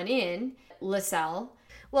someone in, LaSalle.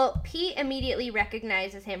 Well, Pete immediately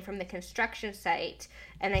recognizes him from the construction site,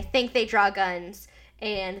 and I think they draw guns,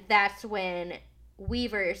 and that's when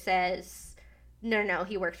Weaver says, no,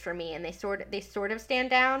 he works for me, and they sort of stand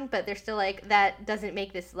down, but they're still like, that doesn't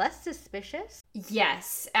make this less suspicious.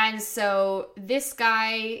 Yes, and so this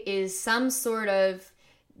guy is some sort of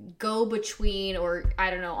go-between, or I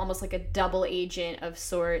don't know, almost like a double agent of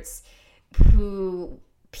sorts, who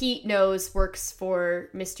Pete knows works for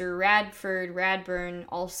Mr. Radburn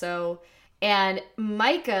also. And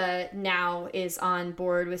Micah now is on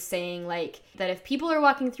board with saying, like, that if people are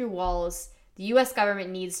walking through walls, the U.S.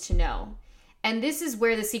 government needs to know. And this is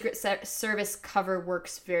where the Secret Service cover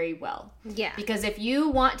works very well. Yeah. Because if you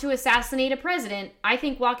want to assassinate a president, I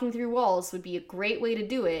think walking through walls would be a great way to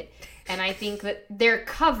do it. And I think that their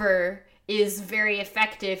cover is very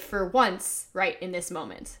effective for once right in this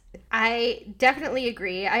moment. I definitely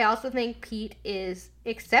agree. I also think Pete is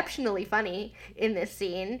exceptionally funny in this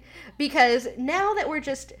scene, because now that we're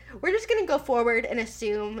just going to go forward and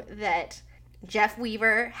assume that Jeff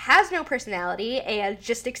Weaver has no personality and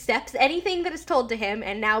just accepts anything that is told to him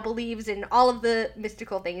and now believes in all of the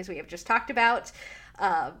mystical things we have just talked about.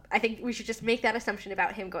 I think we should just make that assumption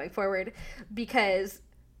about him going forward, because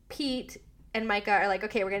Pete and Micah are like,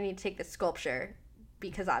 okay, we're going to need to take this sculpture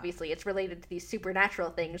because obviously it's related to these supernatural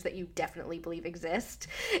things that you definitely believe exist.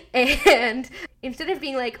 And instead of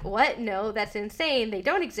being like, what? No, that's insane. They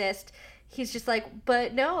don't exist. He's just like,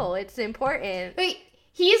 but no, it's important. Wait,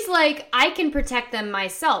 he's like, I can protect them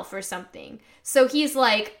myself or something. So he's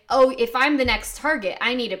like, oh, if I'm the next target,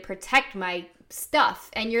 I need to protect my stuff.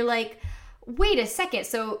 And you're like, wait a second.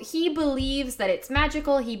 So he believes that it's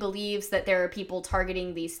magical. He believes that there are people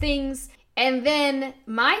targeting these things. And then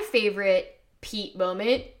my favorite Pete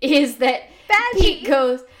moment is that Badgie. Pete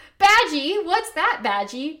goes, Badgie, what's that,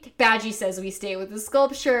 Badgie? Badgie says we stay with the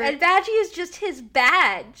sculpture. And Badgie is just his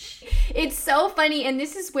badge. It's so funny. And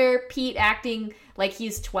this is where Pete acting like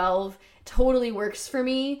he's 12 totally works for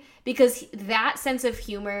me, because that sense of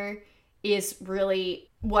humor is really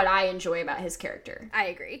what I enjoy about his character. I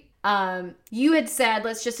agree. You had said,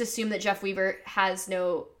 let's just assume that Jeff Weaver has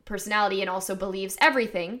no personality and also believes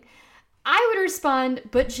everything. I would respond,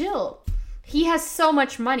 but Jill, he has so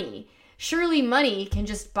much money. Surely money can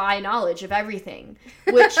just buy knowledge of everything,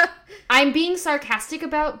 which I'm being sarcastic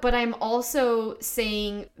about, but I'm also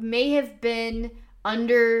saying may have been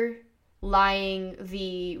underlying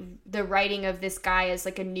the writing of this guy as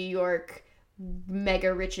like a New York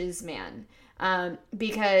mega riches man.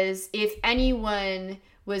 Because if anyone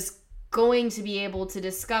was going to be able to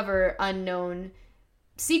discover unknown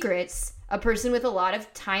secrets, a person with a lot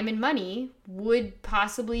of time and money would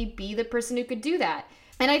possibly be the person who could do that.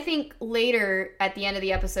 And I think later at the end of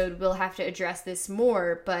the episode, we'll have to address this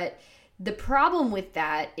more. But the problem with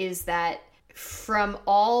that is that from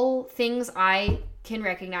all things I can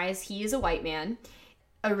recognize, he is a white man,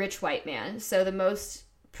 a rich white man. So the most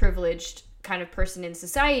privileged kind of person in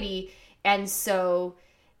society. And so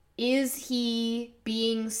is he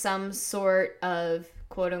being some sort of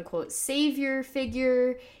quote unquote savior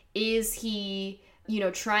figure? Is he,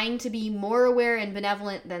 trying to be more aware and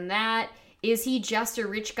benevolent than that? Is he just a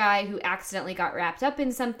rich guy who accidentally got wrapped up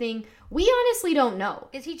in something? We honestly don't know.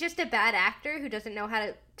 Is he just a bad actor who doesn't know how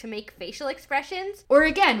to make facial expressions? Or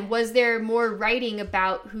again, was there more writing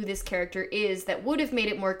about who this character is that would have made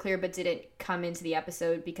it more clear but didn't come into the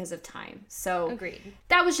episode because of time? So Agreed.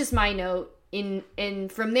 That was just my note.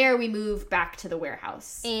 And from there, we move back to the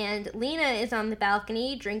warehouse. And Lena is on the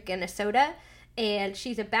balcony drinking a soda, and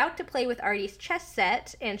she's about to play with Artie's chess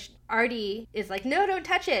set, and Artie is like, no, don't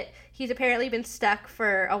touch it. He's apparently been stuck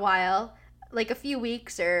for a while, like a few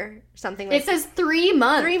weeks or something like that. It says 3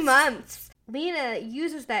 months. 3 months. Lena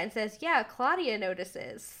uses that and says, yeah, Claudia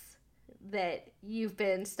notices that you've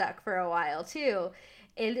been stuck for a while too.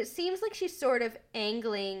 And it seems like she's sort of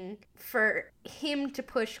angling for him to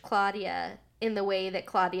push Claudia in the way that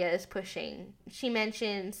Claudia is pushing. She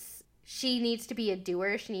mentions she needs to be a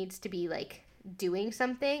doer. She needs to be, like, doing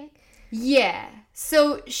something. Yeah.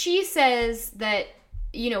 So she says that,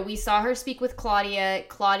 we saw her speak with Claudia.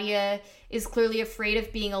 Claudia is clearly afraid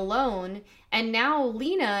of being alone. And now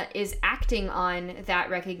Lena is acting on that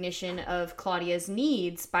recognition of Claudia's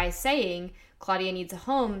needs by saying Claudia needs a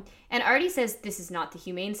home. And Artie says this is not the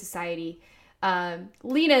Humane Society.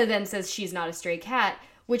 Lena then says she's not a stray cat,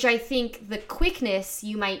 which I think the quickness,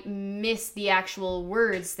 you might miss the actual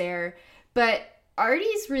words there. But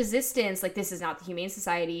Artie's resistance, like this is not the Humane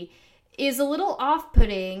Society, is a little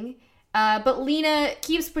off-putting. But Lena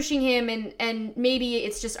keeps pushing him, and maybe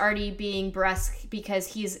it's just Artie being brusque because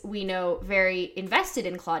he's, we know, very invested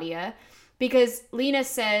in Claudia. because Lena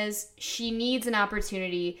says she needs an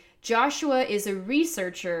opportunity. Joshua is a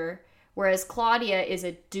researcher, whereas Claudia is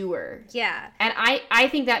a doer. Yeah. And I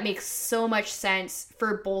think that makes so much sense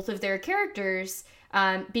for both of their characters,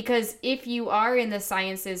 because if you are in the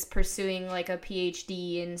sciences pursuing like a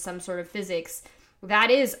PhD in some sort of physics, that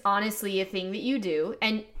is honestly a thing that you do.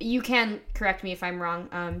 And you can correct me if I'm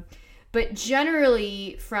wrong, but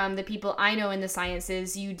generally from the people I know in the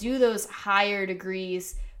sciences, you do those higher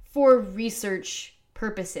degrees for research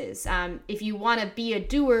purposes. If you want to be a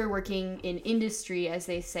doer working in industry, as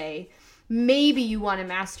they say, maybe you want a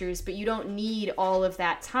master's, but you don't need all of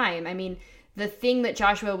that time. I mean, the thing that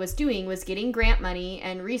Joshua was doing was getting grant money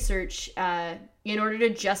and research in order to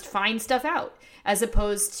just find stuff out, as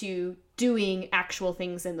opposed to doing actual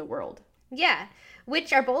things in the world. Yeah,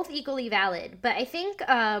 which are both equally valid. But I think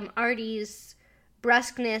Artie's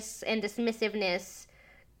brusqueness and dismissiveness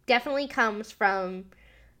definitely comes from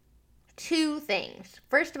two things.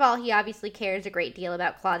 First of all, he obviously cares a great deal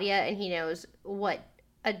about Claudia, and he knows what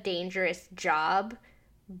a dangerous job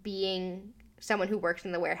being someone who works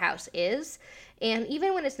in the warehouse is. And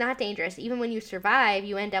even when it's not dangerous, even when you survive,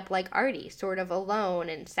 you end up like Artie, sort of alone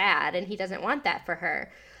and sad, and he doesn't want that for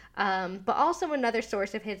her. But also another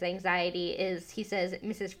source of his anxiety is, he says,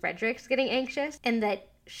 Mrs. Frederick's getting anxious, and that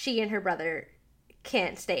she and her brother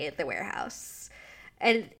can't stay at the warehouse.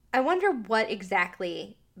 And I wonder what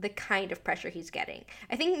exactly the kind of pressure he's getting.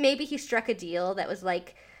 I think maybe he struck a deal that was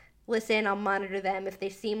like, listen, I'll monitor them. If they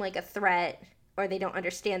seem like a threat or they don't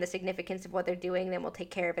understand the significance of what they're doing, then we'll take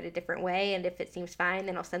care of it a different way. And if it seems fine,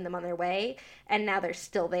 then I'll send them on their way. And now they're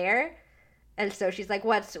still there. And so she's like,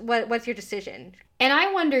 what's your decision? And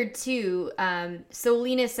I wondered too, so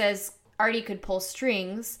Lena says Artie could pull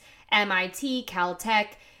strings, MIT,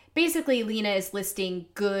 Caltech. Basically, Lena is listing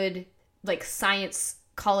good, like, science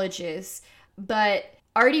colleges. But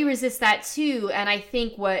Artie resists that too, and I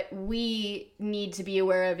think what we need to be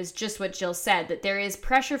aware of is just what Jill said, that there is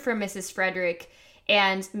pressure from Mrs. Frederick,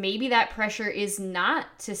 and maybe that pressure is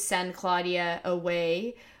not to send Claudia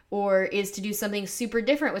away, or is to do something super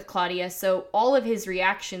different with Claudia, so all of his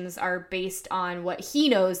reactions are based on what he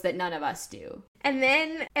knows that none of us do. And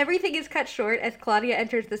then everything is cut short as Claudia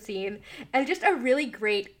enters the scene, and just a really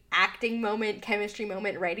great acting moment, chemistry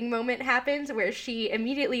moment, writing moment happens where she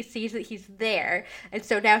immediately sees that he's there, and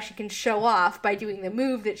so now she can show off by doing the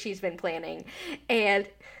move that she's been planning. And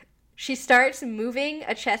she starts moving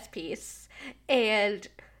a chess piece, and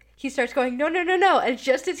he starts going, no, no, no, no. And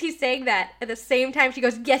just as he's saying that, at the same time, she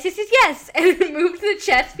goes, yes, yes, yes, yes, and moves the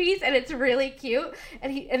chess piece, and it's really cute.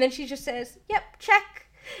 And then she just says, yep, check.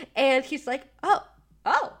 And he's like, oh.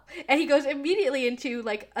 And he goes immediately into,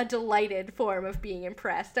 like, a delighted form of being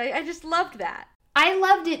impressed. I just loved that. I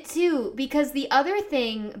loved it, too, because the other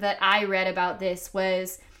thing that I read about this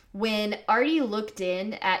was when Artie looked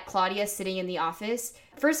in at Claudia sitting in the office.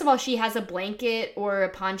 First of all, she has a blanket or a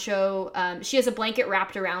poncho. She has a blanket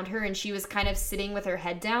wrapped around her, and she was kind of sitting with her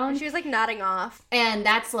head down. She was, like, nodding off. And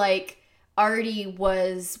that's, like, Artie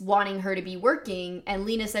was wanting her to be working, and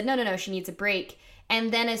Lena said, no, she needs a break. And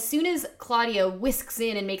then as soon as Claudia whisks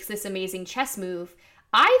in and makes this amazing chess move,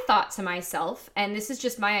 I thought to myself, and this is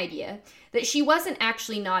just my idea, that she wasn't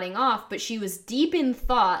actually nodding off, but she was deep in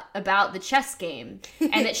thought about the chess game,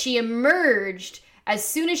 and that she emerged as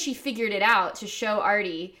soon as she figured it out to show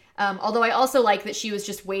Artie. Although I also like that she was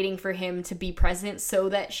just waiting for him to be present so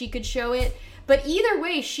that she could show it. But either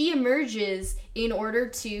way, she emerges in order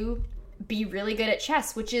to be really good at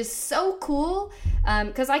chess, which is so cool,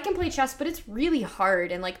 because I can play chess, but it's really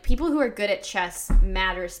hard, and like people who are good at chess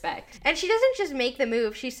mad respect. And she doesn't just make the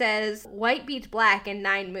move, she says white beats black in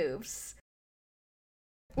 9 moves,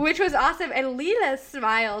 which was awesome. And Lena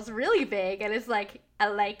smiles really big and is like, I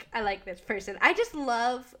like this person. I just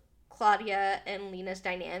love Claudia and Lena's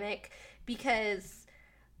dynamic, because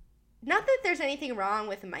not that there's anything wrong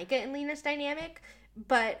with Micah and Lena's dynamic,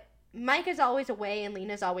 but Micah's always away and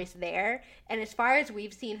Lena's always there. And as far as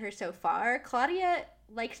we've seen her so far, Claudia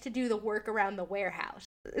likes to do the work around the warehouse.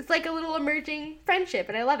 It's like a little emerging friendship,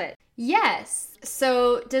 and I love it. Yes.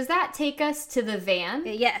 So does that take us to the van?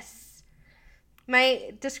 Yes.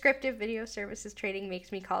 My descriptive video services training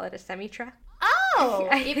makes me call it a semi-truck. Oh,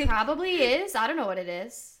 it probably is. I don't know what it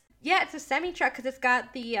is. Yeah, it's a semi-truck because it's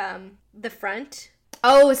got the front.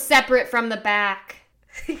 Oh, separate from the back.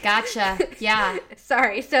 Gotcha. Yeah.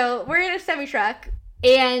 Sorry. So we're in a semi-truck.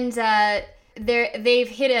 And they've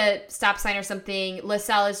hit a stop sign or something.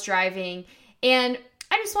 LaSalle is driving. And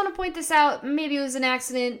I just want to point this out. Maybe it was an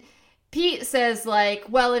accident. Pete says, like,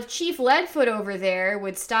 well, if Chief Leadfoot over there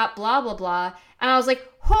would stop blah, blah, blah. And I was like,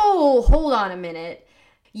 hold on a minute.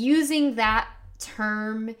 Using that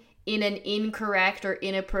term in an incorrect or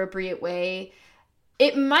inappropriate way.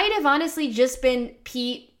 It might have honestly just been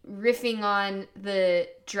Pete riffing on the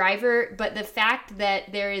driver, but the fact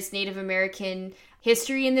that there is Native American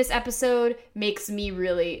history in this episode makes me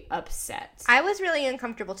really upset. I was really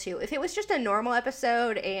uncomfortable too. If it was just a normal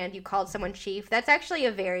episode and you called someone chief, that's actually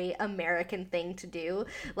a very American thing to do.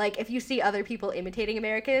 Like, if you see other people imitating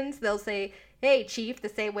Americans, they'll say, hey, chief, the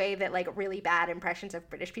same way that, like, really bad impressions of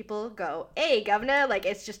British people go, hey, governor. Like,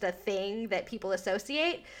 it's just a thing that people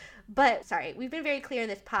associate. But, sorry, we've been very clear in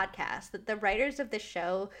this podcast that the writers of this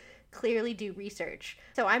show clearly do research.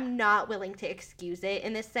 So I'm not willing to excuse it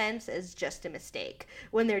in this sense as just a mistake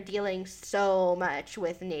when they're dealing so much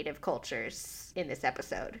with Native cultures in this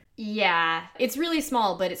episode. Yeah, it's really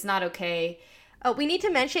small, but it's not okay. Oh, we need to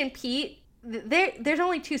mention Pete. There's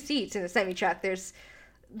only 2 seats in the semi-truck. There's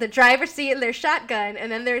the driver's seat and there's shotgun, and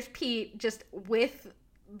then there's Pete just with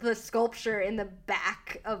the sculpture in the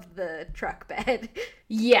back of the truck bed.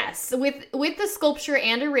 Yes, with the sculpture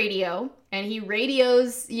and a radio, and he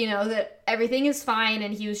radios, that everything is fine,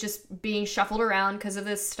 and he was just being shuffled around because of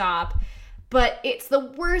this stop. But it's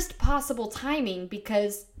the worst possible timing,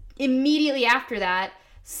 because immediately after that,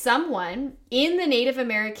 someone in the Native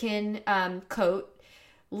American coat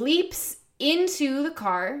leaps into the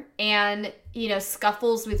car and,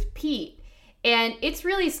 scuffles with Pete. And it's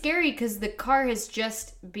really scary because the car has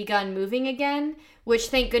just begun moving again, which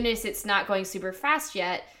thank goodness it's not going super fast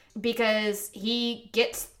yet, because he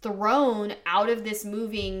gets thrown out of this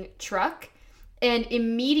moving truck. And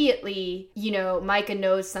immediately, Micah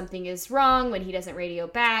knows something is wrong when he doesn't radio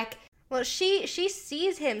back. Well, she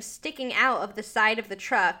sees him sticking out of the side of the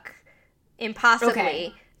truck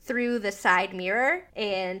impossibly through the side mirror,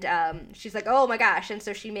 and she's like, oh my gosh, and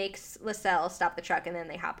so she makes Lascelles stop the truck, and then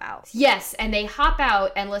they hop out. Yes, and they hop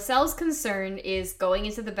out, and Lascelles' concern is going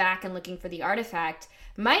into the back and looking for the artifact.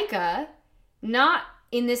 Micah, not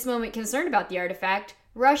in this moment concerned about the artifact,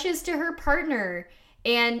 rushes to her partner,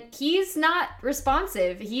 and he's not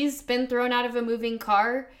responsive. He's been thrown out of a moving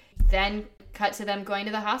car, then cut to them going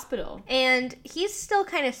to the hospital. And he's still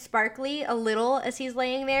kind of sparkly a little as he's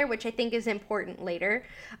laying there, which I think is important later.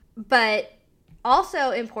 But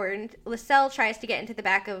also important, Lascelles tries to get into the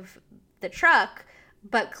back of the truck,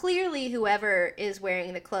 but clearly whoever is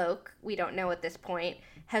wearing the cloak, we don't know at this point,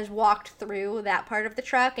 has walked through that part of the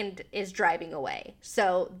truck and is driving away.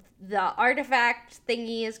 So the artifact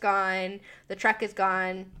thingy is gone, the truck is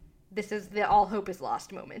gone. This is the all hope is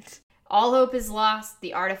lost moment. All hope is lost,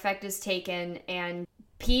 the artifact is taken, and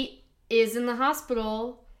Pete is in the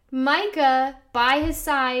hospital. Micah by his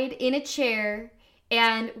side in a chair,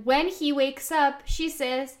 and when he wakes up, she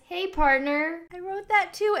says, hey, partner. I wrote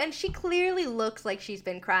that too, and she clearly looks like she's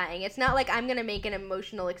been crying. It's not like I'm gonna make an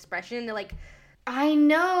emotional expression, like... I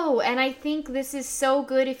know, and I think this is so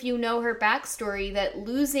good if you know her backstory, that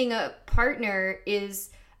losing a partner is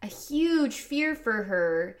a huge fear for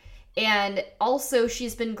her. And also,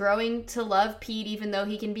 she's been growing to love Pete, even though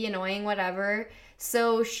he can be annoying, whatever.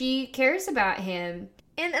 So she cares about him.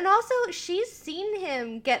 And also, she's seen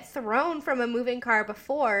him get thrown from a moving car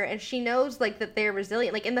before, and she knows, like, that they're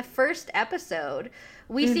resilient. Like, in the first episode,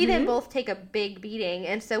 we see them both take a big beating,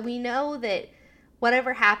 and so we know that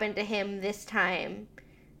whatever happened to him this time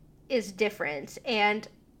is different. And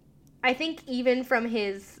I think even from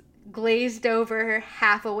his glazed-over,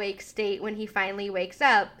 half-awake state when he finally wakes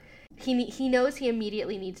up, he knows he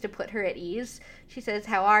immediately needs to put her at ease. She says,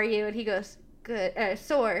 how are you? And he goes, good,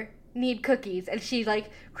 sore, need cookies. And she, like,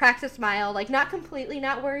 cracks a smile, like, not completely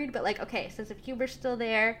not worried, but, like, okay, sense of humor's still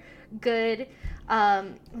there, good.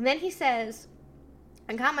 And then he says,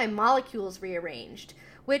 I got my molecules rearranged,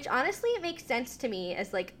 which, honestly, it makes sense to me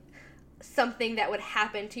as, like, something that would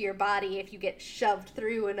happen to your body if you get shoved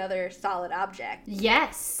through another solid object.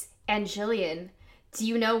 Yes. And Jillian, do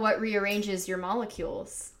you know what rearranges your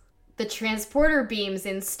molecules? The transporter beams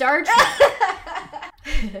in Star Trek.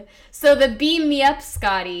 So the beam me up,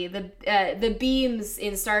 Scotty, the beams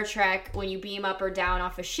in Star Trek, when you beam up or down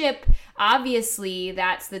off a ship, obviously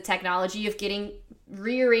that's the technology of getting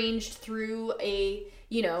rearranged through a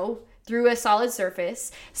solid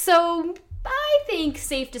surface. So I think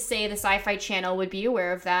safe to say the Sci-Fi Channel would be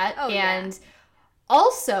aware of that. Oh, and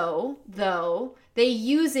also, though, they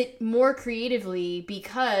use it more creatively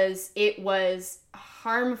because it was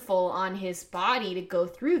harmful on his body to go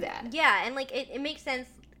through that. Yeah, and, like, it makes sense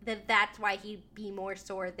that that's why he'd be more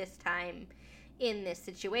sore this time in this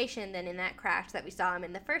situation than in that crash that we saw him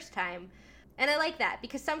in the first time. And I like that,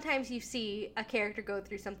 because sometimes you see a character go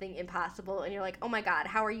through something impossible and you're like, oh my god,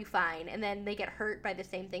 how are you fine? And then they get hurt by the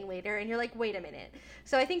same thing later and you're like, wait a minute.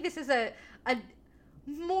 So I think this is a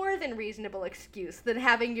more than reasonable excuse than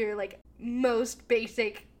having your, like, most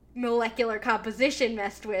basic molecular composition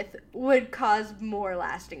messed with would cause more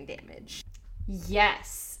lasting damage.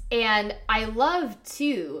 Yes. And I love,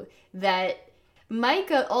 too, that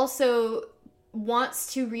Micah also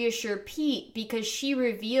wants to reassure Pete because she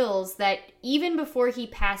reveals that even before he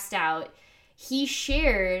passed out, he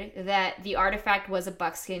shared that the artifact was a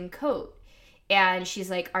buckskin coat. And she's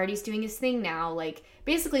like, Artie's doing his thing now. Like,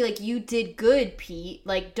 basically, like, you did good, Pete.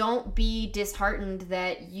 Like, don't be disheartened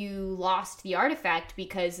that you lost the artifact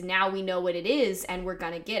because now we know what it is and we're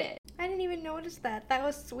gonna get it. I didn't even notice that. That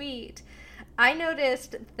was sweet. I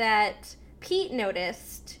noticed that Pete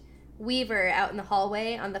noticed Weaver out in the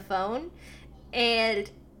hallway on the phone and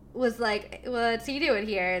was like, what's he doing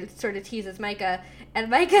here? And sort of teases Micah. And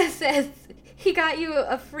Micah says, he got you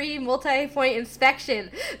a free multi-point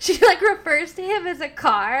inspection. She, like, refers to him as a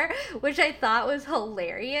car, which I thought was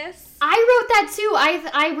hilarious. I wrote that too.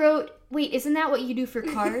 I wrote, wait, isn't that what you do for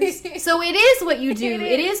cars? So it is what you do.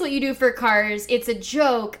 It is what you do for cars. It's a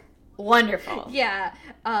joke. Wonderful. Yeah.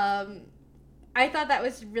 I thought that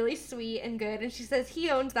was really sweet and good. And she says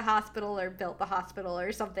he owns the hospital or built the hospital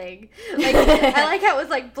or something. Like, I like how it was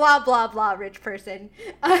like, blah, blah, blah, rich person.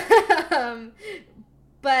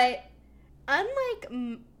 But unlike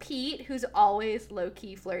Pete, who's always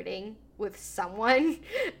low-key flirting with someone,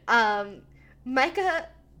 Micah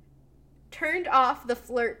turned off the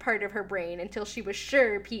flirt part of her brain until she was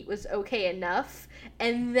sure Pete was okay enough,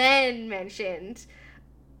 and then mentioned,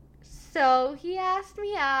 so he asked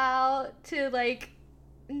me out to, like,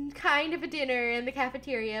 kind of a dinner in the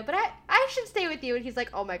cafeteria, but I should stay with you. And he's like,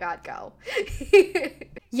 oh my God, go.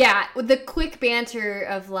 Yeah, with the quick banter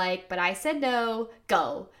of like, but I said no,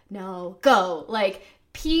 go, no, go. Like,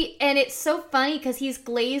 Pete, and it's so funny because he's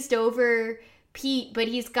glazed over Pete, but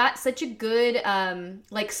he's got such a good,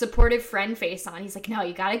 like, supportive friend face on. He's like, no,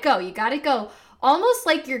 you gotta go, you gotta go. Almost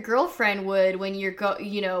like your girlfriend would when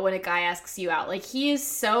when a guy asks you out. Like, he is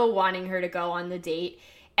so wanting her to go on the date.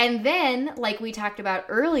 And then, like we talked about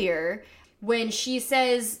earlier, when she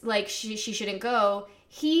says, like, she shouldn't go,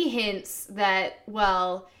 he hints that,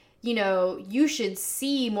 well, you should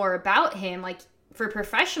see more about him. Like, for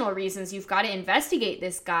professional reasons, you've got to investigate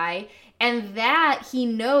this guy. And that, he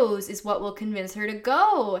knows, is what will convince her to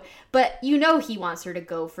go. But he wants her to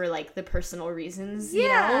go for, like, the personal reasons,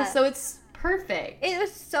 Yeah. So it's perfect. It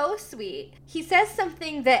was so sweet. He says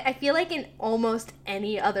something that I feel like in almost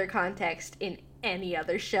any other context, in any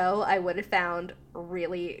other show, I would have found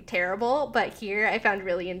really terrible, but here I found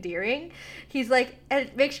really endearing. He's like, and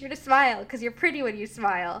make sure to smile, because you're pretty when you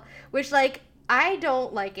smile. Which, like, I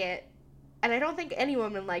don't like it, and I don't think any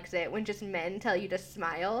woman likes it when just men tell you to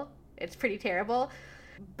smile. It's pretty terrible.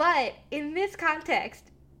 But in this context,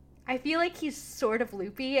 I feel like he's sort of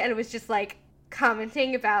loopy, and it was just, like,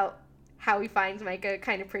 commenting about how he finds Micah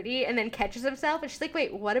kind of pretty, and then catches himself, and she's like,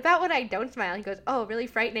 wait, what about when I don't smile? He goes, oh, really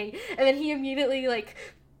frightening. And then he immediately, like,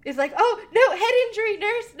 is like, oh, no, head injury,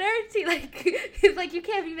 nurse. He's like, you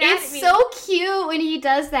can't be mad at me. It's so cute when he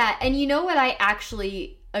does that. And you know what I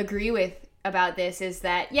actually agree with about this is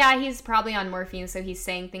that, yeah, he's probably on morphine, so he's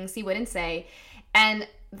saying things he wouldn't say. And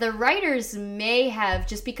the writers may have,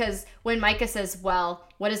 just because when Micah says, well,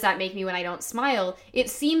 what does that make me when I don't smile? It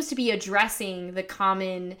seems to be addressing the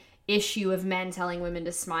common issue of men telling women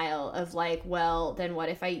to smile, of like, well, then what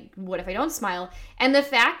if I don't smile? And the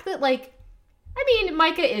fact that, like, I mean,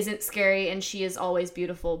 Micah isn't scary and she is always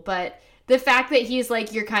beautiful, but the fact that he's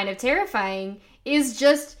like, you're kind of terrifying, is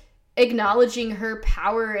just acknowledging her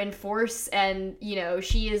power and force, and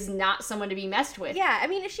she is not someone to be messed with. Yeah, I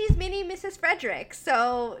mean, she's mini Mrs. Frederick,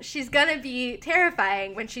 so she's gonna be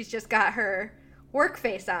terrifying when she's just got her work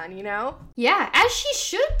face on, Yeah, as she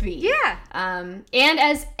should be. Yeah. And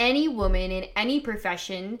as any woman in any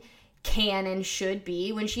profession can and should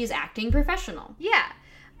be when she's acting professional. Yeah.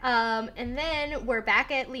 And then we're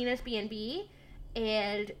back at Lena's B&B,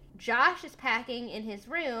 and Josh is packing in his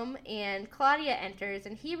room, and Claudia enters,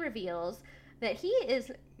 and he reveals that he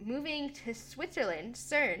is moving to Switzerland,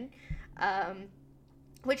 CERN,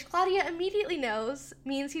 which Claudia immediately knows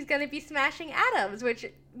means he's going to be smashing atoms, which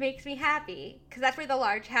makes me happy, because that's where the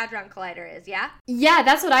Large Hadron Collider is, yeah? Yeah,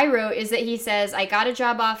 that's what I wrote, is that he says, I got a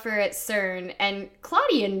job offer at CERN, and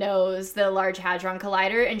Claudia knows the Large Hadron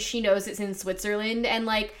Collider, and she knows it's in Switzerland, and,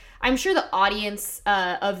 like, I'm sure the audience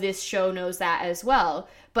of this show knows that as well,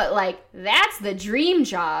 but, like, that's the dream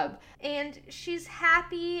job. And she's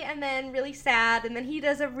happy and then really sad, and then he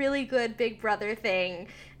does a really good Big Brother thing,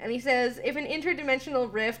 and he says, if an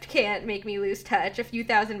interdimensional rift can't make me lose touch, a few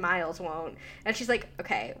thousand miles won't. And she's like,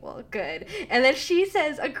 okay, well, good. And then she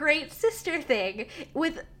says a great sister thing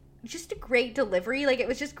with just a great delivery. Like, it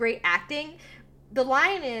was just great acting. The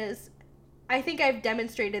line is, I think I've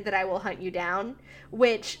demonstrated that I will hunt you down,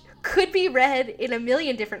 which could be read in a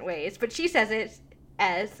million different ways, but she says it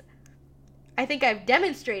as, I think I've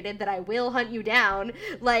demonstrated that I will hunt you down.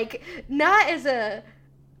 Like, not as a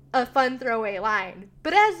fun throwaway line,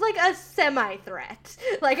 but as like a semi-threat.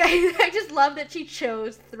 Like, I just love that she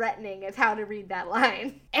chose threatening as how to read that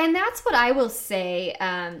line. And that's what I will say,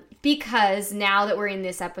 because now that we're in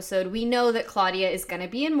this episode, we know that Claudia is going to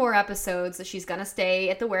be in more episodes, that she's going to stay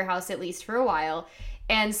at the warehouse at least for a while.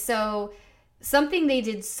 And so something they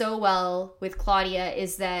did so well with Claudia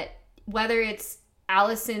is that whether it's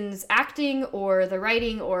Allison's acting or the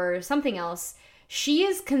writing or something else, she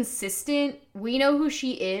is consistent. We know who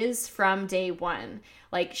she is from day one.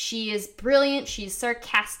 Like, she is brilliant. She's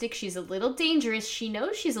sarcastic. She's a little dangerous. She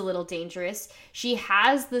knows she's a little dangerous. She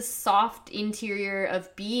has this soft interior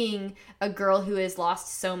of being a girl who has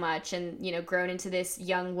lost so much and, you know, grown into this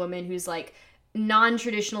young woman who's like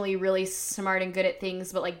non-traditionally really smart and good at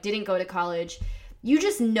things, but like didn't go to college. You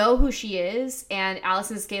just know who she is, and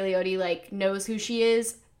Allison Scagliotti like knows who she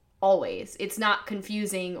is. Always. It's not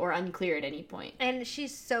confusing or unclear at any point. And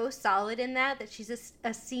she's so solid in that she's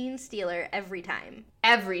a scene stealer every time.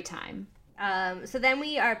 Every time. So then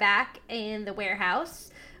we are back in the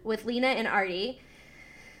warehouse with Lena and Artie.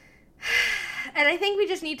 And I think we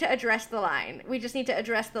just need to address the line. We just need to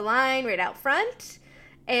address the line right out front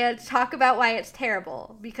and talk about why it's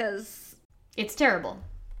terrible. Because it's terrible.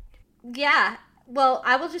 Yeah. Well,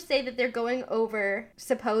 I will just say that they're going over,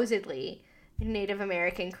 supposedly, Native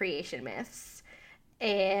American creation myths.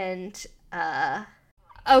 And,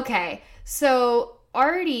 okay, so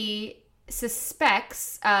Artie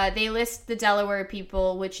suspects, they list the Delaware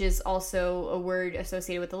people, which is also a word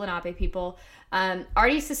associated with the Lenape people.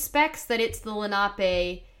 Artie suspects that it's the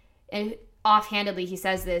Lenape, and offhandedly he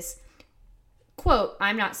says this, quote,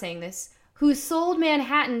 I'm not saying this, who sold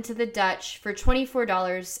Manhattan to the Dutch for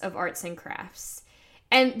 $24 of arts and crafts.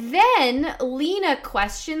 And then Lena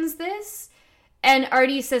questions this, and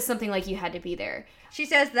Artie says something like, you had to be there. She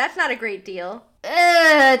says, that's not a great deal.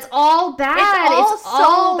 It's all bad. It's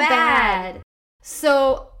all so bad.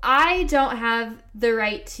 So I don't have the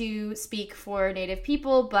right to speak for Native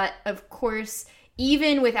people, but of course,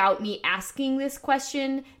 even without me asking this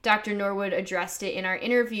question, Dr. Norwood addressed it in our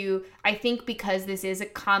interview, I think because this is a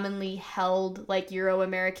commonly held, like,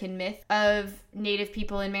 Euro-American myth of Native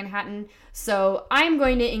people in Manhattan. So I'm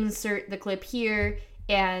going to insert the clip here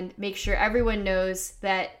and make sure everyone knows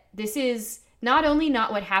that this is not only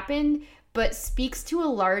not what happened, but speaks to a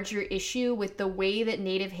larger issue with the way that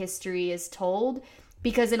Native history is told,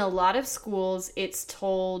 because in a lot of schools, it's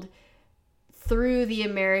told through the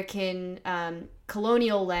American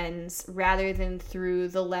colonial lens rather than through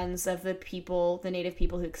the lens of the people, the Native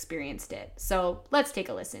people who experienced it. So let's take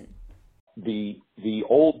a listen. The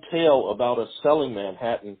old tale about us selling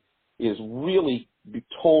Manhattan is really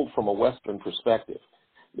told from a Western perspective.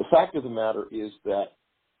 The fact of the matter is that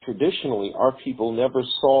traditionally our people never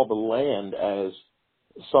saw the land as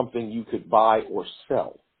something you could buy or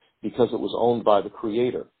sell because it was owned by the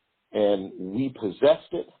Creator. And we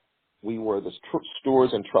possessed it. We were the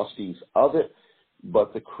stewards and trustees of it,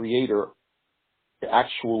 but the Creator,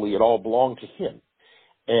 actually, it all belonged to Him.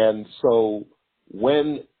 And so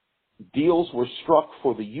when deals were struck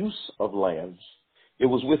for the use of lands, it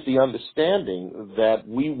was with the understanding that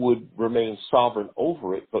we would remain sovereign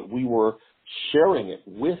over it, but we were sharing it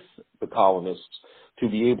with the colonists to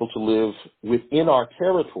be able to live within our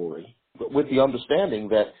territory, but with the understanding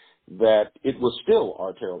that it was still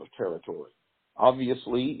our territory.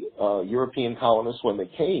 Obviously, European colonists, when they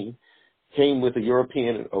came with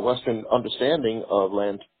a Western understanding of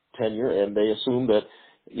land tenure, and they assumed that,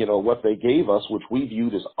 you know, what they gave us, which we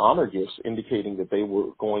viewed as honor gifts, indicating that they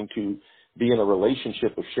were going to be in a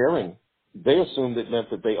relationship of sharing, they assumed it meant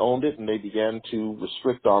that they owned it, and they began to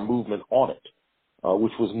restrict our movement on it,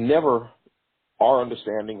 which was never our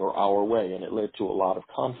understanding or our way, and it led to a lot of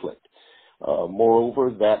conflict. Moreover,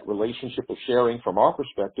 that relationship of sharing from our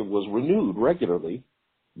perspective was renewed regularly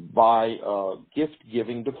by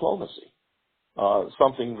gift-giving diplomacy,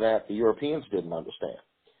 something that the Europeans didn't understand.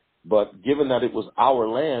 But given that it was our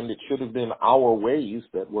land, it should have been our ways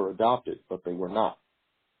that were adopted, but they were not.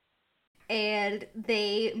 And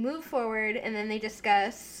they move forward, and then they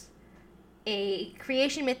discuss a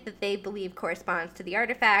creation myth that they believe corresponds to the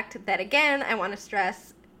artifact that, again, I want to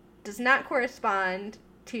stress, does not correspond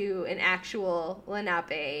to an actual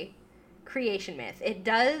Lenape creation myth. It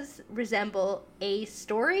does resemble a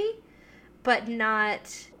story, but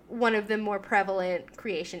not one of the more prevalent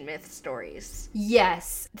creation myth stories.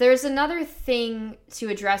 Yes. There's another thing to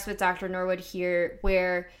address with Dr. Norwood here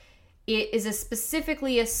where it is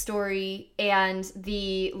specifically a story, and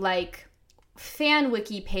the fan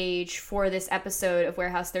wiki page for this episode of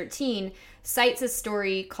Warehouse 13 cites a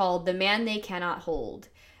story called The Man They Cannot Hold.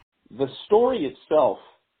 The story itself,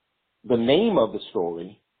 the name of the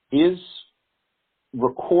story, is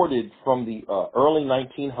recorded from the early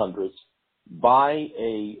 1900s by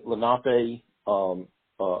a Lenape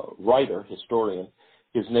writer, historian.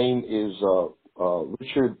 His name is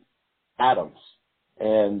Richard Adams,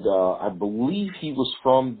 and I believe he was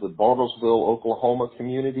from the Bartlesville, Oklahoma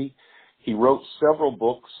community. He wrote several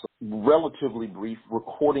books, relatively brief,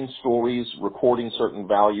 recording stories, recording certain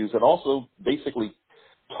values, and also basically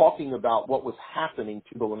talking about what was happening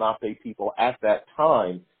to the Lenape people at that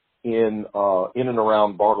time in and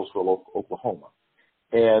around Bartlesville, Oklahoma.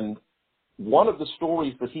 And one of the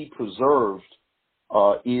stories that he preserved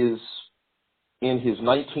is in his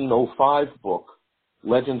 1905 book,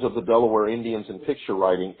 Legends of the Delaware Indians in Picture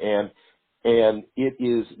Writing, and it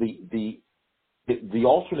is the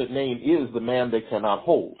alternate name is The Man They Cannot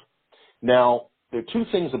Hold. Now, there are two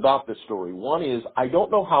things about this story. One is, I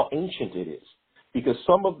don't know how ancient it is, because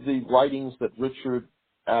some of the writings that Richard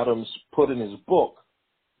Adams put in his book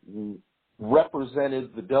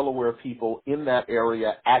represented the Delaware people in that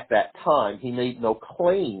area at that time. He made no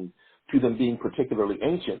claim to them being particularly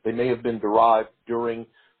ancient. They may have been derived during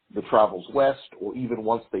the travels west or even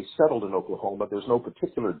once they settled in Oklahoma. There's no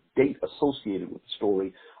particular date associated with the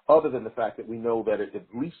story other than the fact that we know that it at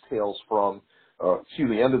least hails from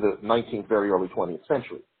the end of the 19th, very early 20th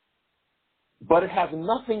century. But it has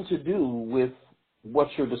nothing to do with what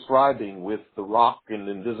you're describing with the rock and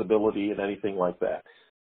invisibility and anything like that.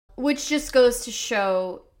 Which just goes to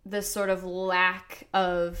show the sort of lack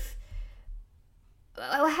of,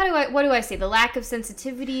 what do I say? The lack of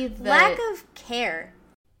sensitivity? Lack of care.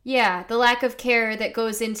 Yeah, the lack of care that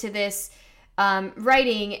goes into this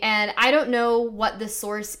writing. And I don't know what the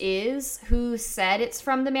source is, who said it's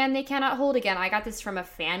from The Man They Cannot Hold. Again, I got this from a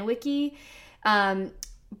fan wiki.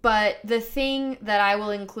 But the thing that I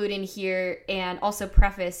will include in here and also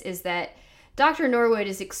preface is that Dr. Norwood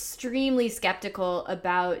is extremely skeptical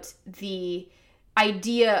about the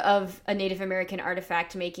idea of a Native American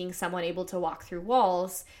artifact making someone able to walk through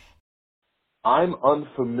walls. I'm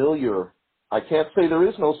unfamiliar. I can't say there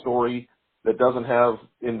is no story that doesn't have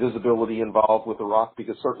invisibility involved with the rock,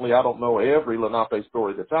 because certainly I don't know every Lenape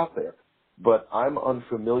story that's out there. But I'm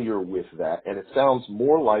unfamiliar with that, and it sounds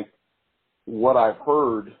more like what I've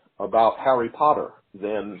heard about Harry Potter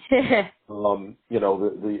than,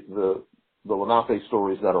 the Lenape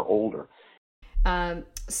stories that are older.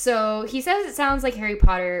 So he says it sounds like Harry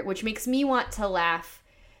Potter, which makes me want to laugh.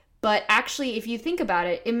 But actually, if you think about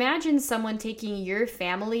it, imagine someone taking your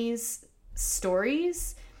family's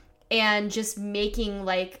stories and just making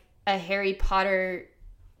like a Harry Potter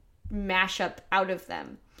mashup out of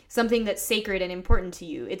them. Something that's sacred and important to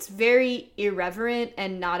you. It's very irreverent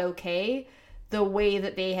and not okay, the way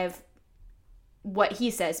that they have, what he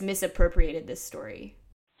says, misappropriated this story.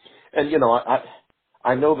 And,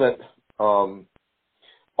 I know that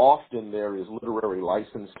often there is literary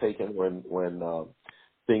license taken when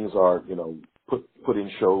things are, put in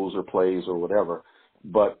shows or plays or whatever.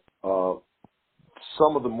 But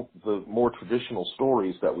some of the more traditional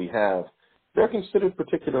stories that we have, they're considered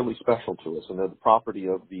particularly special to us, and they're the property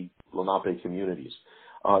of the Lenape communities.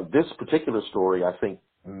 This particular story, I think,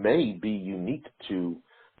 may be unique to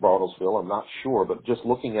Bartlesville. I'm not sure, but just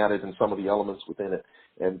looking at it and some of the elements within it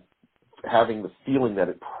and having the feeling that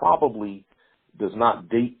it probably does not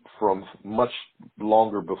date from much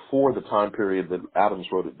longer before the time period that Adams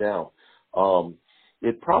wrote it down.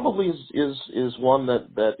 It probably is one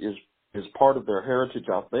that is part of their heritage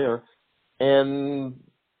out there, and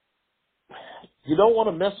you don't want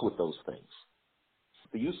to mess with those things.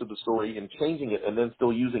 The use of the story and changing it and then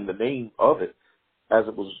still using the name of it as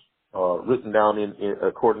it was written down in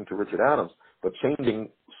according to Richard Adams, but changing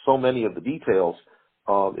so many of the details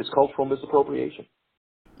is cultural misappropriation.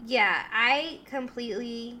 Yeah, I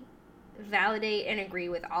completely validate and agree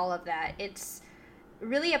with all of that. It's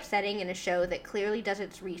really upsetting in a show that clearly does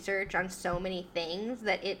its research on so many things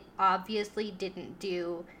that it obviously didn't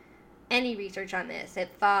do any research on this. It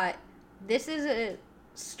thought this is a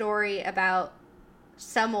story about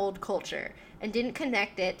some old culture and didn't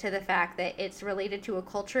connect it to the fact that it's related to a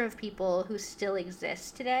culture of people who still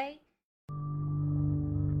exist today.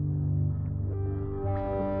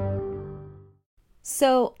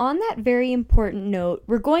 So, on that very important note,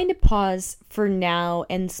 we're going to pause for now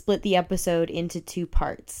and split the episode into 2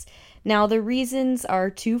 parts. Now, the reasons are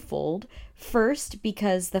twofold. First,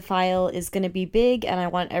 because the file is going to be big and I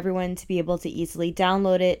want everyone to be able to easily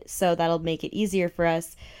download it, so that'll make it easier for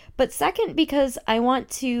us. But second, because I want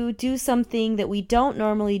to do something that we don't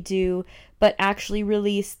normally do, but actually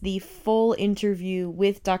release the full interview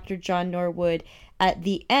with Dr. John Norwood at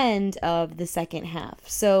the end of the second half.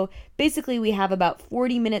 So basically we have about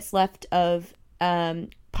 40 minutes left of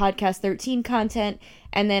Podcast 13 content,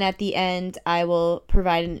 and then at the end I will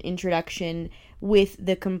provide an introduction with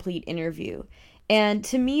the complete interview. And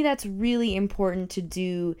to me that's really important to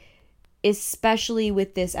do, especially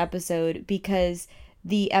with this episode, because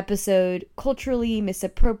the episode culturally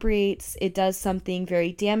misappropriates, it does something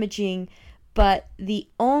very damaging, but the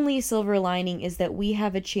only silver lining is that we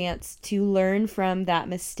have a chance to learn from that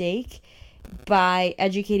mistake by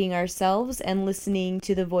educating ourselves and listening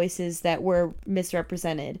to the voices that were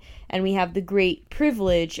misrepresented. And we have the great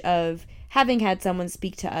privilege of having had someone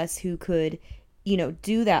speak to us who could,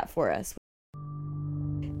 do that for us.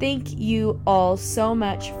 Thank you all so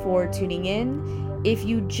much for tuning in. If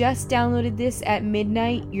you just downloaded this at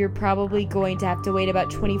midnight, you're probably going to have to wait about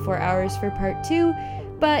 24 hours for part 2.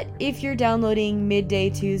 But if you're downloading midday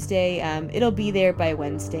Tuesday, it'll be there by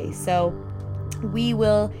Wednesday. So we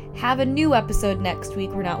will have a new episode next week.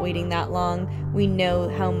 We're not waiting that long. We know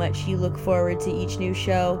how much you look forward to each new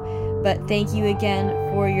show. But thank you again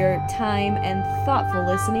for your time and thoughtful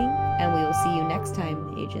listening. And we will see you next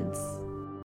time, agents.